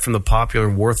derived from the popular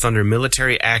War Thunder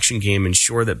military action game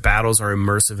ensure that battles are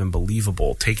immersive and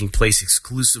believable, taking place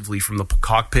exclusively from the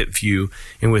cockpit view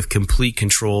and with complete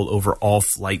control over all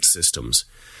flight systems.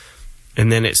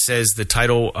 And then it says the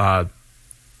title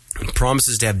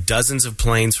promises to have dozens of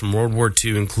planes from World War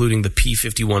II, including the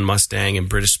P-51 Mustang and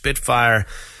British Spitfire,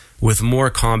 with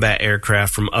more combat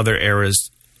aircraft from other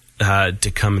eras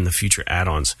to come in the future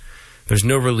add-ons. There's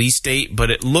no release date, but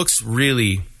it looks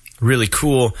really, really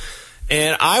cool.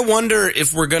 And I wonder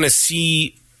if we're going to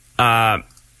see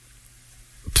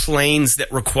planes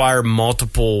that require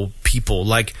multiple people.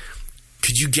 Like,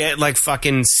 could you get like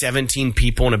fucking 17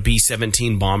 people in a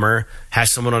B-17 bomber, have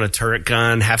someone on a turret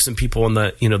gun, have some people on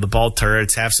the, the ball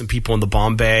turrets, have some people in the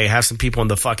bomb bay, have some people on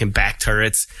the fucking back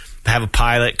turrets, have a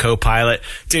pilot, co-pilot.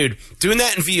 Dude, doing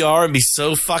that in VR would be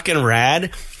so fucking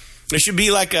rad. There should be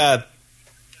like a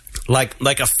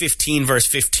 15 versus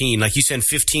 15. Like you send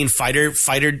 15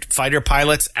 fighter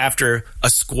pilots after a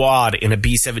squad in a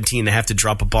B-17 that have to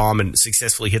drop a bomb and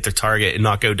successfully hit their target and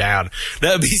not go down.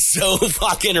 That would be so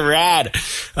fucking rad.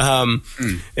 And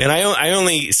I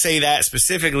only say that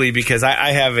specifically because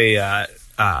I have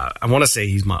I want to say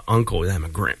he's my uncle. Yeah,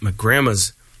 my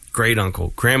grandma's great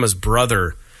uncle. Grandma's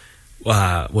brother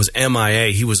was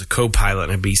MIA. He was a co-pilot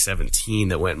in a B-17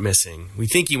 that went missing. We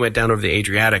think he went down over the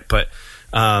Adriatic, but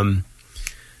R.I.P.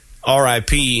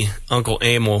 Uncle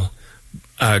Emil,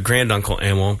 Granduncle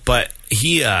Emil, but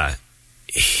he had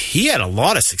a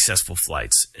lot of successful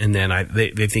flights, and then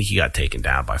they think he got taken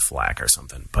down by flak or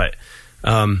something. But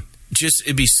just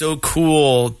it'd be so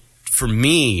cool for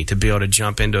me to be able to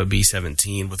jump into a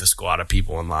B-17 with a squad of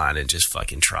people in line and just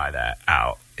fucking try that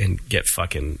out and get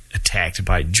fucking attacked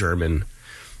by German,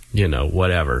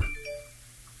 whatever.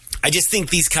 I just think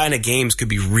these kind of games could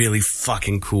be really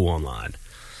fucking cool online.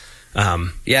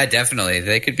 Yeah, definitely.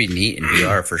 They could be neat in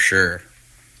VR for sure.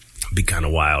 Be kind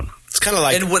of wild. It's kind of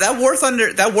like, and that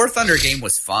War Thunder game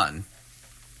was fun.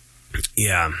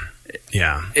 Yeah.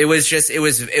 It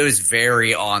was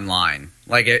very online.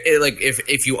 Like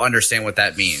if you understand what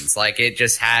that means, like it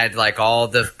just had like all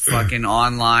the fucking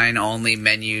online only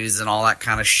menus and all that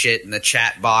kind of shit in the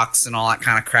chat box and all that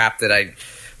kind of crap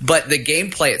but the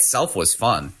gameplay itself was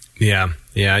fun. Yeah,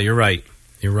 you're right.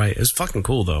 It was fucking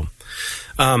cool, though.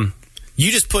 You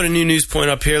just put a new news point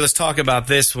up here. Let's talk about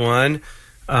this one.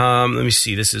 Let me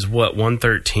see. This is what,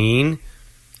 113?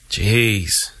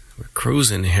 Jeez, we're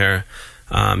cruising here.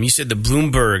 You said the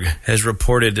Bloomberg has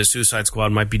reported the Suicide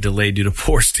Squad might be delayed due to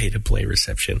poor state of play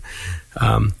reception.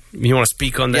 You want to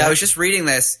speak on that? Yeah, I was just reading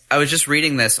this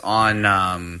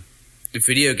on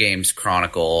Video Games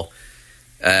Chronicle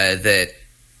that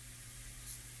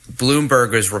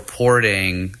Bloomberg is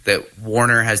reporting that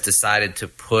Warner has decided to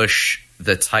push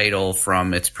the title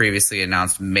from its previously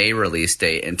announced May release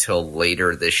date until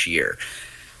later this year.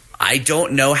 I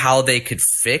don't know how they could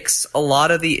fix a lot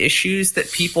of the issues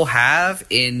that people have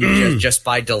in just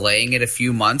by delaying it a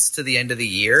few months to the end of the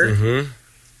year. Mm-hmm.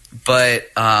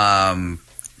 But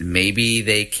maybe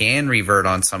they can revert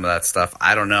on some of that stuff.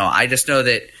 I don't know. I just know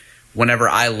that whenever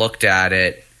I looked at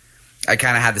it, I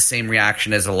kind of had the same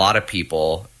reaction as a lot of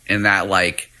people in that,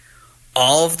 like,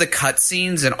 all of the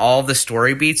cutscenes and all of the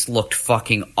story beats looked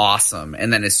fucking awesome.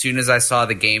 And then as soon as I saw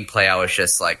the gameplay, I was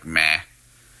just like, meh.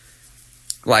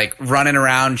 Like, running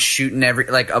around, shooting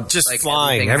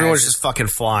flying. Everyone's just fucking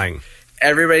flying.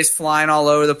 Everybody's flying all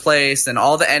over the place, and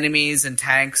all the enemies and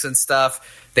tanks and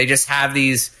stuff, they just have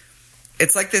these...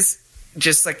 It's like this...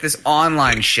 Just like this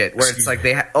online shit where it's like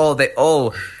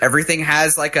everything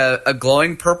has like a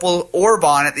glowing purple orb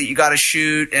on it that you got to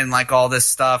shoot and like all this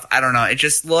stuff. I don't know. It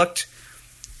just looked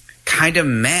kind of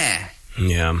meh.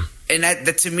 Yeah. And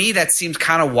that to me, that seems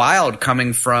kind of wild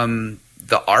coming from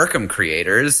the Arkham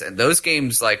creators. And those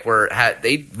games they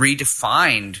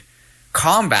redefined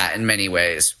combat in many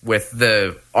ways with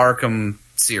the Arkham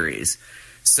series.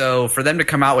 So for them to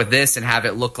come out with this and have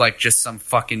it look like just some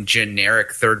fucking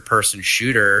generic third-person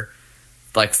shooter,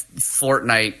 like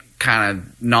Fortnite kind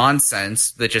of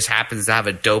nonsense that just happens to have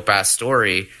a dope-ass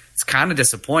story, it's kind of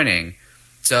disappointing.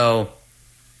 So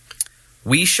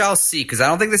we shall see, because I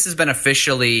don't think this has been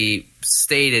officially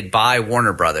stated by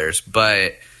Warner Brothers,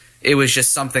 but it was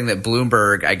just something that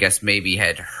Bloomberg, I guess, maybe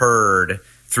had heard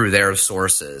through their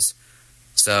sources.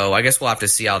 So I guess we'll have to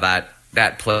see how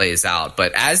that plays out.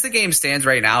 But as the game stands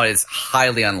right now, it is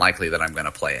highly unlikely that I'm going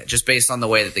to play it, just based on the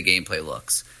way that the gameplay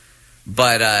looks.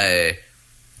 But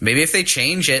maybe if they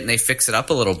change it and they fix it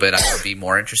up a little bit, I would be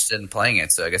more interested in playing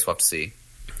it. So I guess we'll have to see.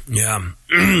 Yeah.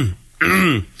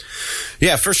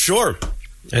 Yeah, for sure.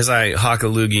 As I hawk a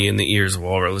loogie in the ears of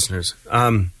all of our listeners.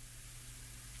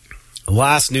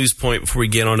 Last news point before we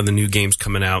get on to the new games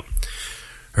coming out,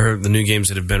 or the new games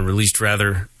that have been released,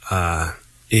 rather,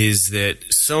 is that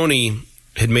Sony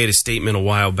had made a statement a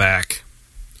while back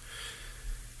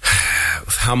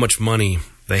of how much money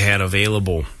they had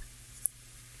available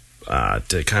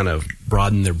to kind of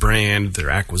broaden their brand, their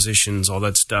acquisitions, all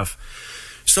that stuff.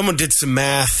 Someone did some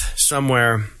math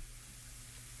somewhere,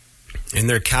 and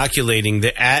they're calculating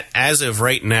that as of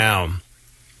right now,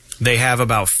 they have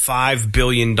about $5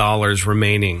 billion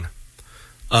remaining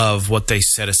of what they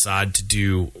set aside to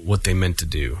do what they meant to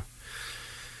do.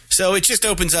 So it just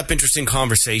opens up interesting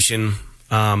conversation.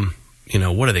 What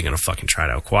are they going to fucking try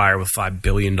to acquire with $5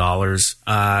 billion?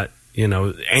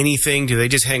 Anything? Do they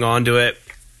just hang on to it?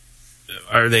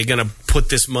 Are they going to put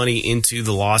this money into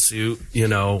the lawsuit,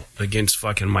 against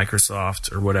fucking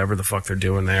Microsoft or whatever the fuck they're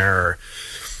doing there? Or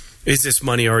is this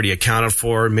money already accounted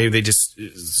for? Maybe they just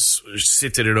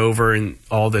sifted it over in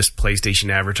all this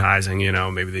PlayStation advertising,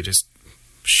 maybe they just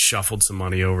shuffled some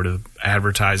money over to the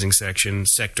advertising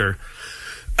sector.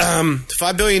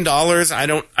 $5 billion,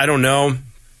 I don't know.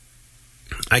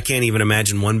 I can't even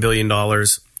imagine $1 billion.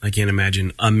 I can't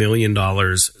imagine $1 million.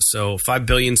 So $5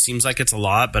 billion seems like it's a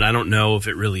lot, but I don't know if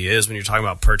it really is when you're talking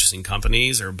about purchasing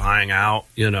companies or buying out.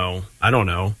 I don't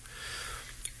know.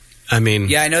 I mean,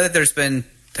 yeah, I know that there's been,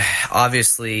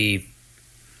 obviously,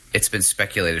 it's been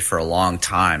speculated for a long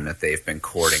time that they've been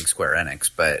courting Square Enix,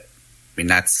 but I mean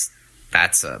that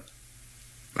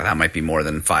might be more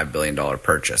than $5 billion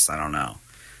purchase. I don't know.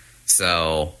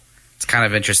 So it's kind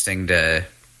of interesting to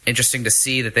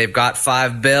see that they've got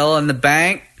 $5 billion in the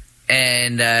bank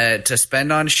and to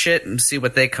spend on shit and see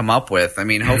what they come up with. I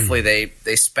mean, hopefully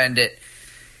they spend it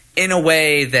in a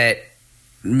way that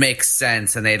makes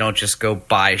sense and they don't just go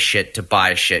buy shit to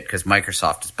buy shit because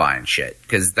Microsoft is buying shit.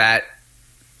 Because that,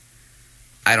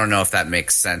 I don't know if that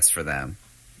makes sense for them.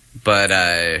 But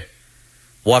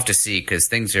we'll have to see because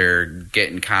things are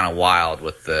getting kind of wild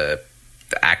with the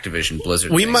Activision Blizzard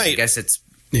thing. I guess it's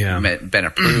been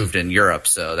approved in Europe,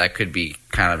 so that could be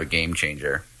kind of a game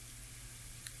changer.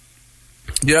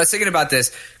 I was thinking about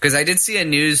this because I did see a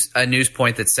news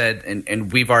point that said,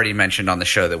 and we've already mentioned on the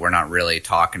show that we're not really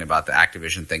talking about the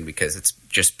Activision thing because it's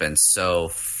just been so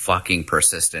fucking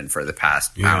persistent for the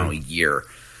past year.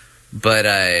 But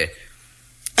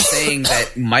saying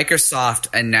that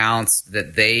Microsoft announced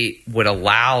that they would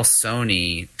allow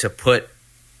Sony to put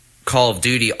Call of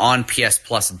Duty on PS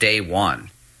Plus day one,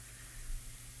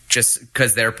 just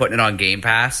because they're putting it on Game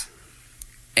Pass,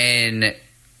 and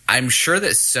I'm sure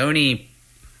that Sony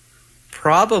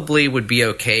probably would be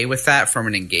okay with that from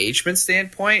an engagement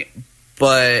standpoint,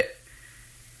 but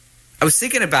I was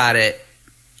thinking about it.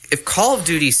 If Call of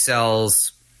Duty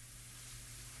sells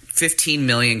 15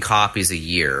 million copies a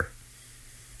year,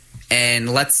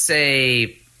 and let's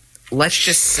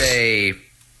just say,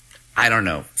 I don't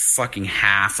know, fucking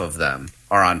half of them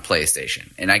are on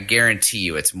PlayStation, and I guarantee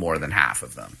you it's more than half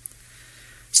of them.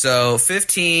 So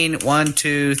 15, 1,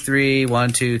 2, 3, 1,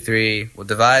 2, 3. We'll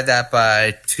divide that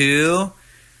by 2.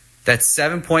 That's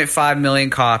 7.5 million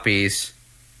copies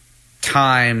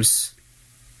times,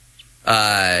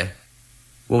 what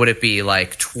would it be,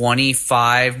 like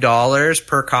 $25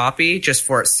 per copy just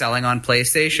for it selling on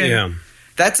PlayStation? Yeah.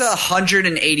 That's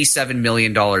 $187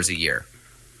 million a year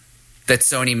that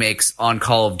Sony makes on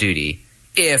Call of Duty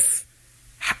if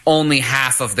only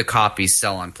half of the copies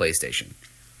sell on PlayStation.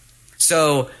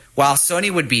 So while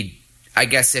Sony would be, I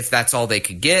guess if that's all they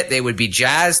could get, they would be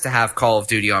jazzed to have Call of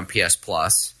Duty on PS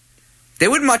Plus. They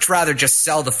would much rather just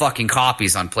sell the fucking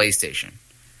copies on PlayStation.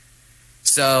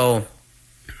 So,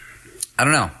 I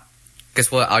don't know.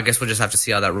 I guess we'll just have to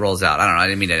see how that rolls out. I don't know. I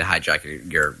didn't mean to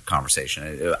hijack your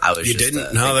conversation. I was You just,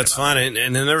 didn't? No, that's fine.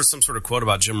 And then there was some sort of quote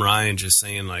about Jim Ryan just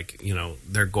saying, like, you know,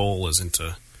 their goal isn't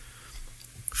to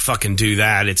fucking do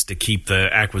that. It's to keep the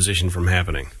acquisition from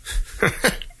happening.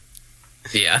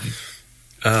 Yeah.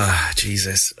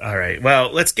 Jesus. All right.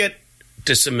 Well, let's get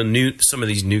to some of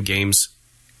these new games.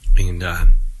 And God,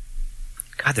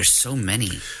 there's so many.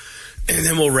 And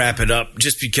then we'll wrap it up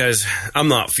just because I'm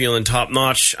not feeling top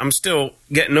notch. I'm still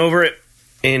getting over it.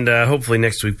 And hopefully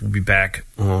next week we'll be back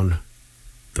on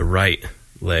the right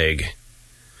leg.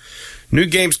 New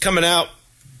games coming out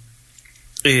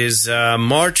is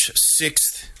March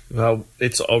 6th. Well,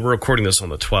 we're recording this on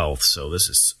the 12th, so this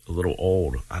is a little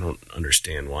old. I don't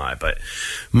understand why. But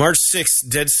March 6th,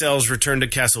 Dead Cells Return to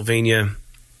Castlevania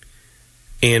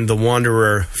and The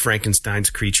Wanderer, Frankenstein's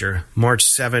Creature. March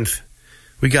 7th,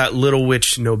 we got Little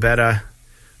Witch Nobeta,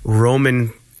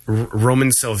 Roman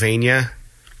Sylvania,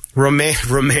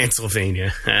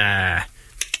 Romancylvania.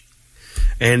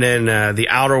 And then The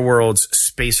Outer Worlds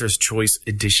Spacer's Choice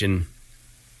Edition.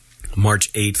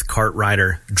 March 8th, Kart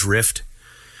Rider Drift.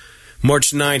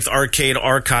 March 9th, Arcade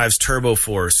Archives Turbo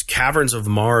Force, Caverns of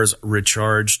Mars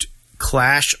Recharged,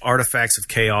 Clash Artifacts of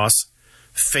Chaos,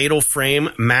 Fatal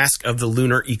Frame Mask of the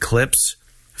Lunar Eclipse,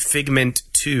 Figment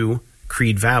 2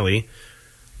 Creed Valley,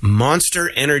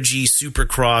 Monster Energy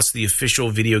Supercross, the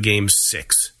official video game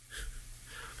 6.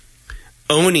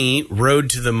 Oni,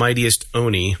 Road to the Mightiest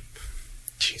Oni.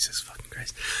 Jesus fucking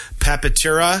Christ.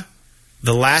 Papatura,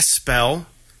 The Last Spell,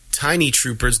 Tiny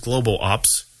Troopers Global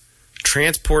Ops,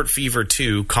 Transport Fever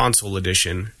 2 Console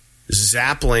Edition,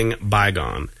 Zappling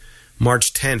Bygone.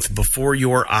 March 10th, Before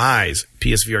Your Eyes,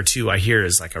 PSVR 2, I hear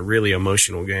is like a really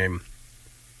emotional game.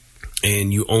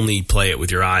 And you only play it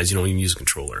with your eyes, you don't even use a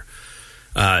controller.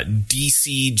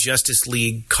 DC Justice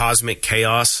League Cosmic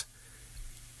Chaos,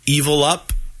 Evil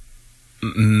Up,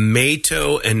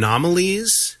 Mato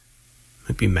Anomalies,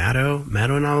 might be Mato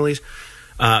Anomalies,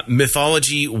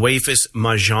 Mythology Wafus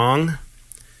Mahjong,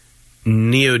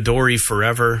 Neodori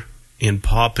Forever, and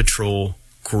Paw Patrol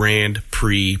Grand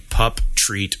Prix Pup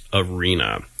Treat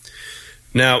Arena.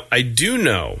 Now, I do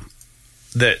know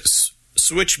that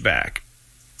Switchback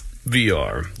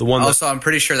VR, the one. Also, I'm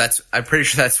pretty sure that's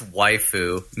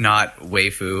waifu, not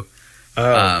waifu.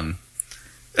 Oh.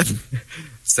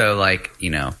 So, like,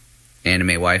 you know,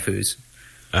 anime waifus.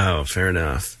 Oh, fair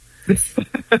enough.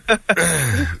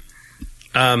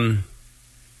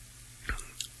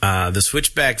 The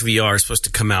Switchback VR is supposed to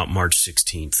come out March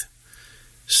 16th.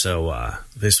 So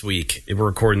this week, we're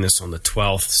recording this on the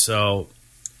 12th. So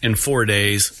in 4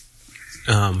 days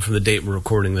from the date we're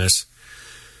recording this.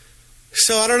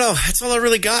 So I don't know. That's all I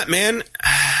really got, man. Man,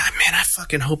 I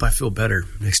fucking hope I feel better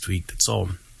next week. That's all.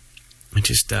 I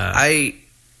just I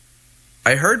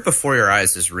heard Before Your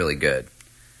Eyes is really good,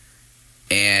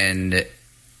 and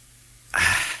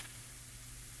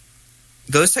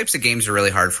those types of games are really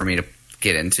hard for me to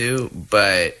get into.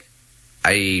 But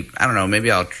I don't know. Maybe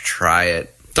I'll try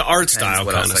it. The art style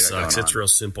kind of sucks. It's real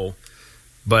simple,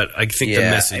 but I think the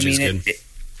message is good.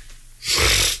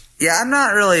 Yeah, I'm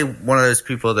not really one of those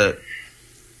people that.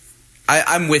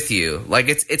 I'm with you. Like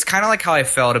it's kind of like how I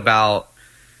felt about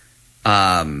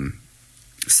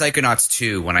Psychonauts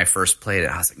 2 when I first played it.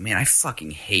 I was like, man, I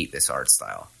fucking hate this art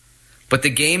style. But the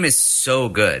game is so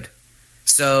good.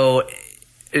 So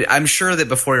I'm sure that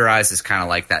Before Your Eyes is kind of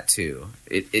like that too.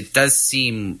 It does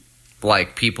seem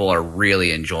like people are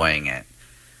really enjoying it.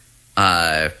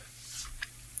 Other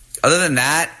than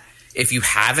that, if you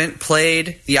haven't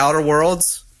played The Outer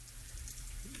Worlds,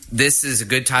 this is a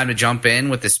good time to jump in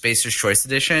with the Spacer's Choice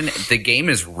Edition. The game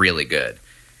is really good.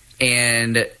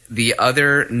 And the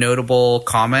other notable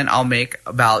comment I'll make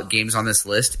about games on this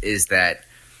list is that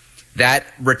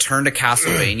Return to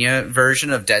Castlevania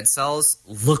version of Dead Cells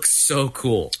looks so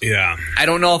cool. Yeah. I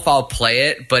don't know if I'll play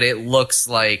it, but it looks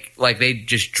like they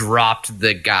just dropped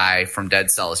the guy from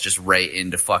Dead Cells just right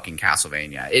into fucking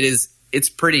Castlevania. It's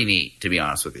pretty neat, to be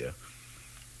honest with you.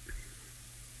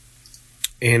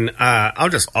 And I'll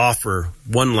just offer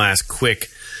one last quick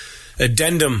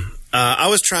addendum. I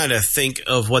was trying to think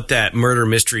of what that murder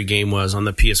mystery game was on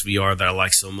the PSVR that I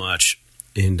like so much.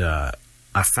 And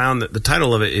I found that the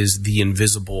title of it is The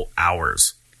Invisible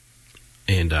Hours.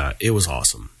 And it was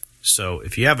awesome. So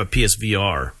if you have a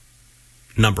PSVR,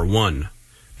 number one,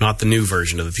 not the new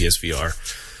version of the PSVR,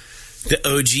 the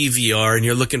OG VR, and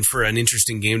you're looking for an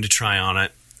interesting game to try on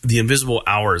it, The Invisible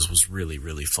Hours was really,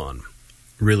 really fun.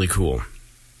 Really cool.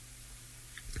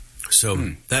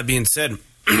 So, that being said,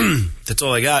 that's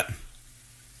all I got.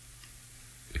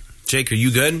 Jake, are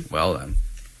you good? Well, then.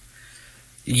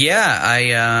 Yeah,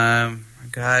 I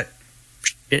got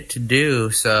shit to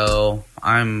do, so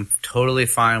I'm totally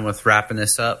fine with wrapping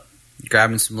this up,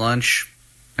 grabbing some lunch.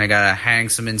 I gotta hang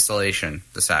some insulation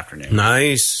this afternoon.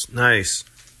 Nice.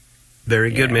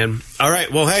 Very good, Yeah. man. All right.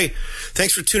 Well, hey,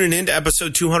 thanks for tuning in to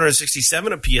episode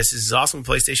 267 of PS This Is Awesome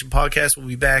PlayStation Podcast. We'll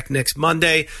be back next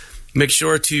Monday. Make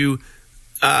sure to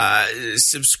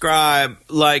subscribe,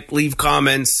 like, leave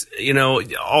comments. You know,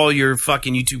 all your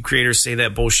fucking YouTube creators say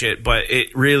that bullshit, but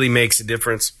it really makes a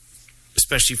difference,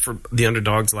 especially for the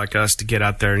underdogs like us to get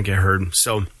out there and get heard.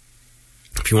 So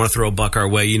if you want to throw a buck our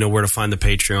way, you know where to find the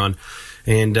Patreon.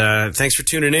 And thanks for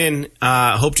tuning in.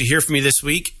 Hope to hear from you this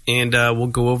week, and we'll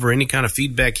go over any kind of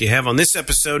feedback you have on this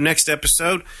episode, next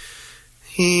episode.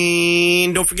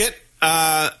 And don't forget,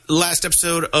 last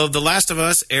episode of The Last of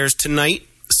Us airs tonight,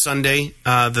 Sunday,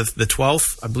 the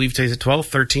 12th. I believe today's the 12th,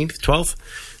 13th, 12th.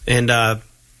 And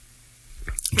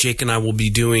Jake and I will be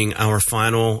doing our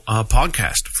final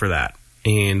podcast for that.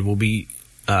 And we'll be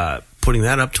putting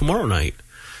that up tomorrow night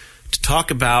to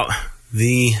talk about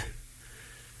the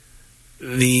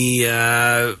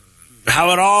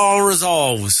how it all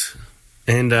resolves.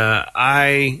 And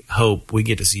I hope we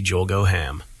get to see Joel go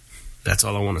ham. That's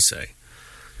all I want to say.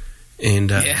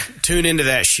 And tune into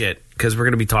that shit, because we're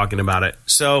going to be talking about it.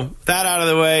 So that out of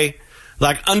the way,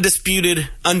 like undisputed,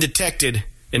 undetected,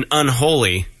 and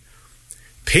unholy.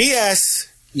 P.S.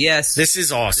 Yes. This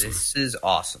is awesome. This is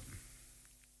awesome.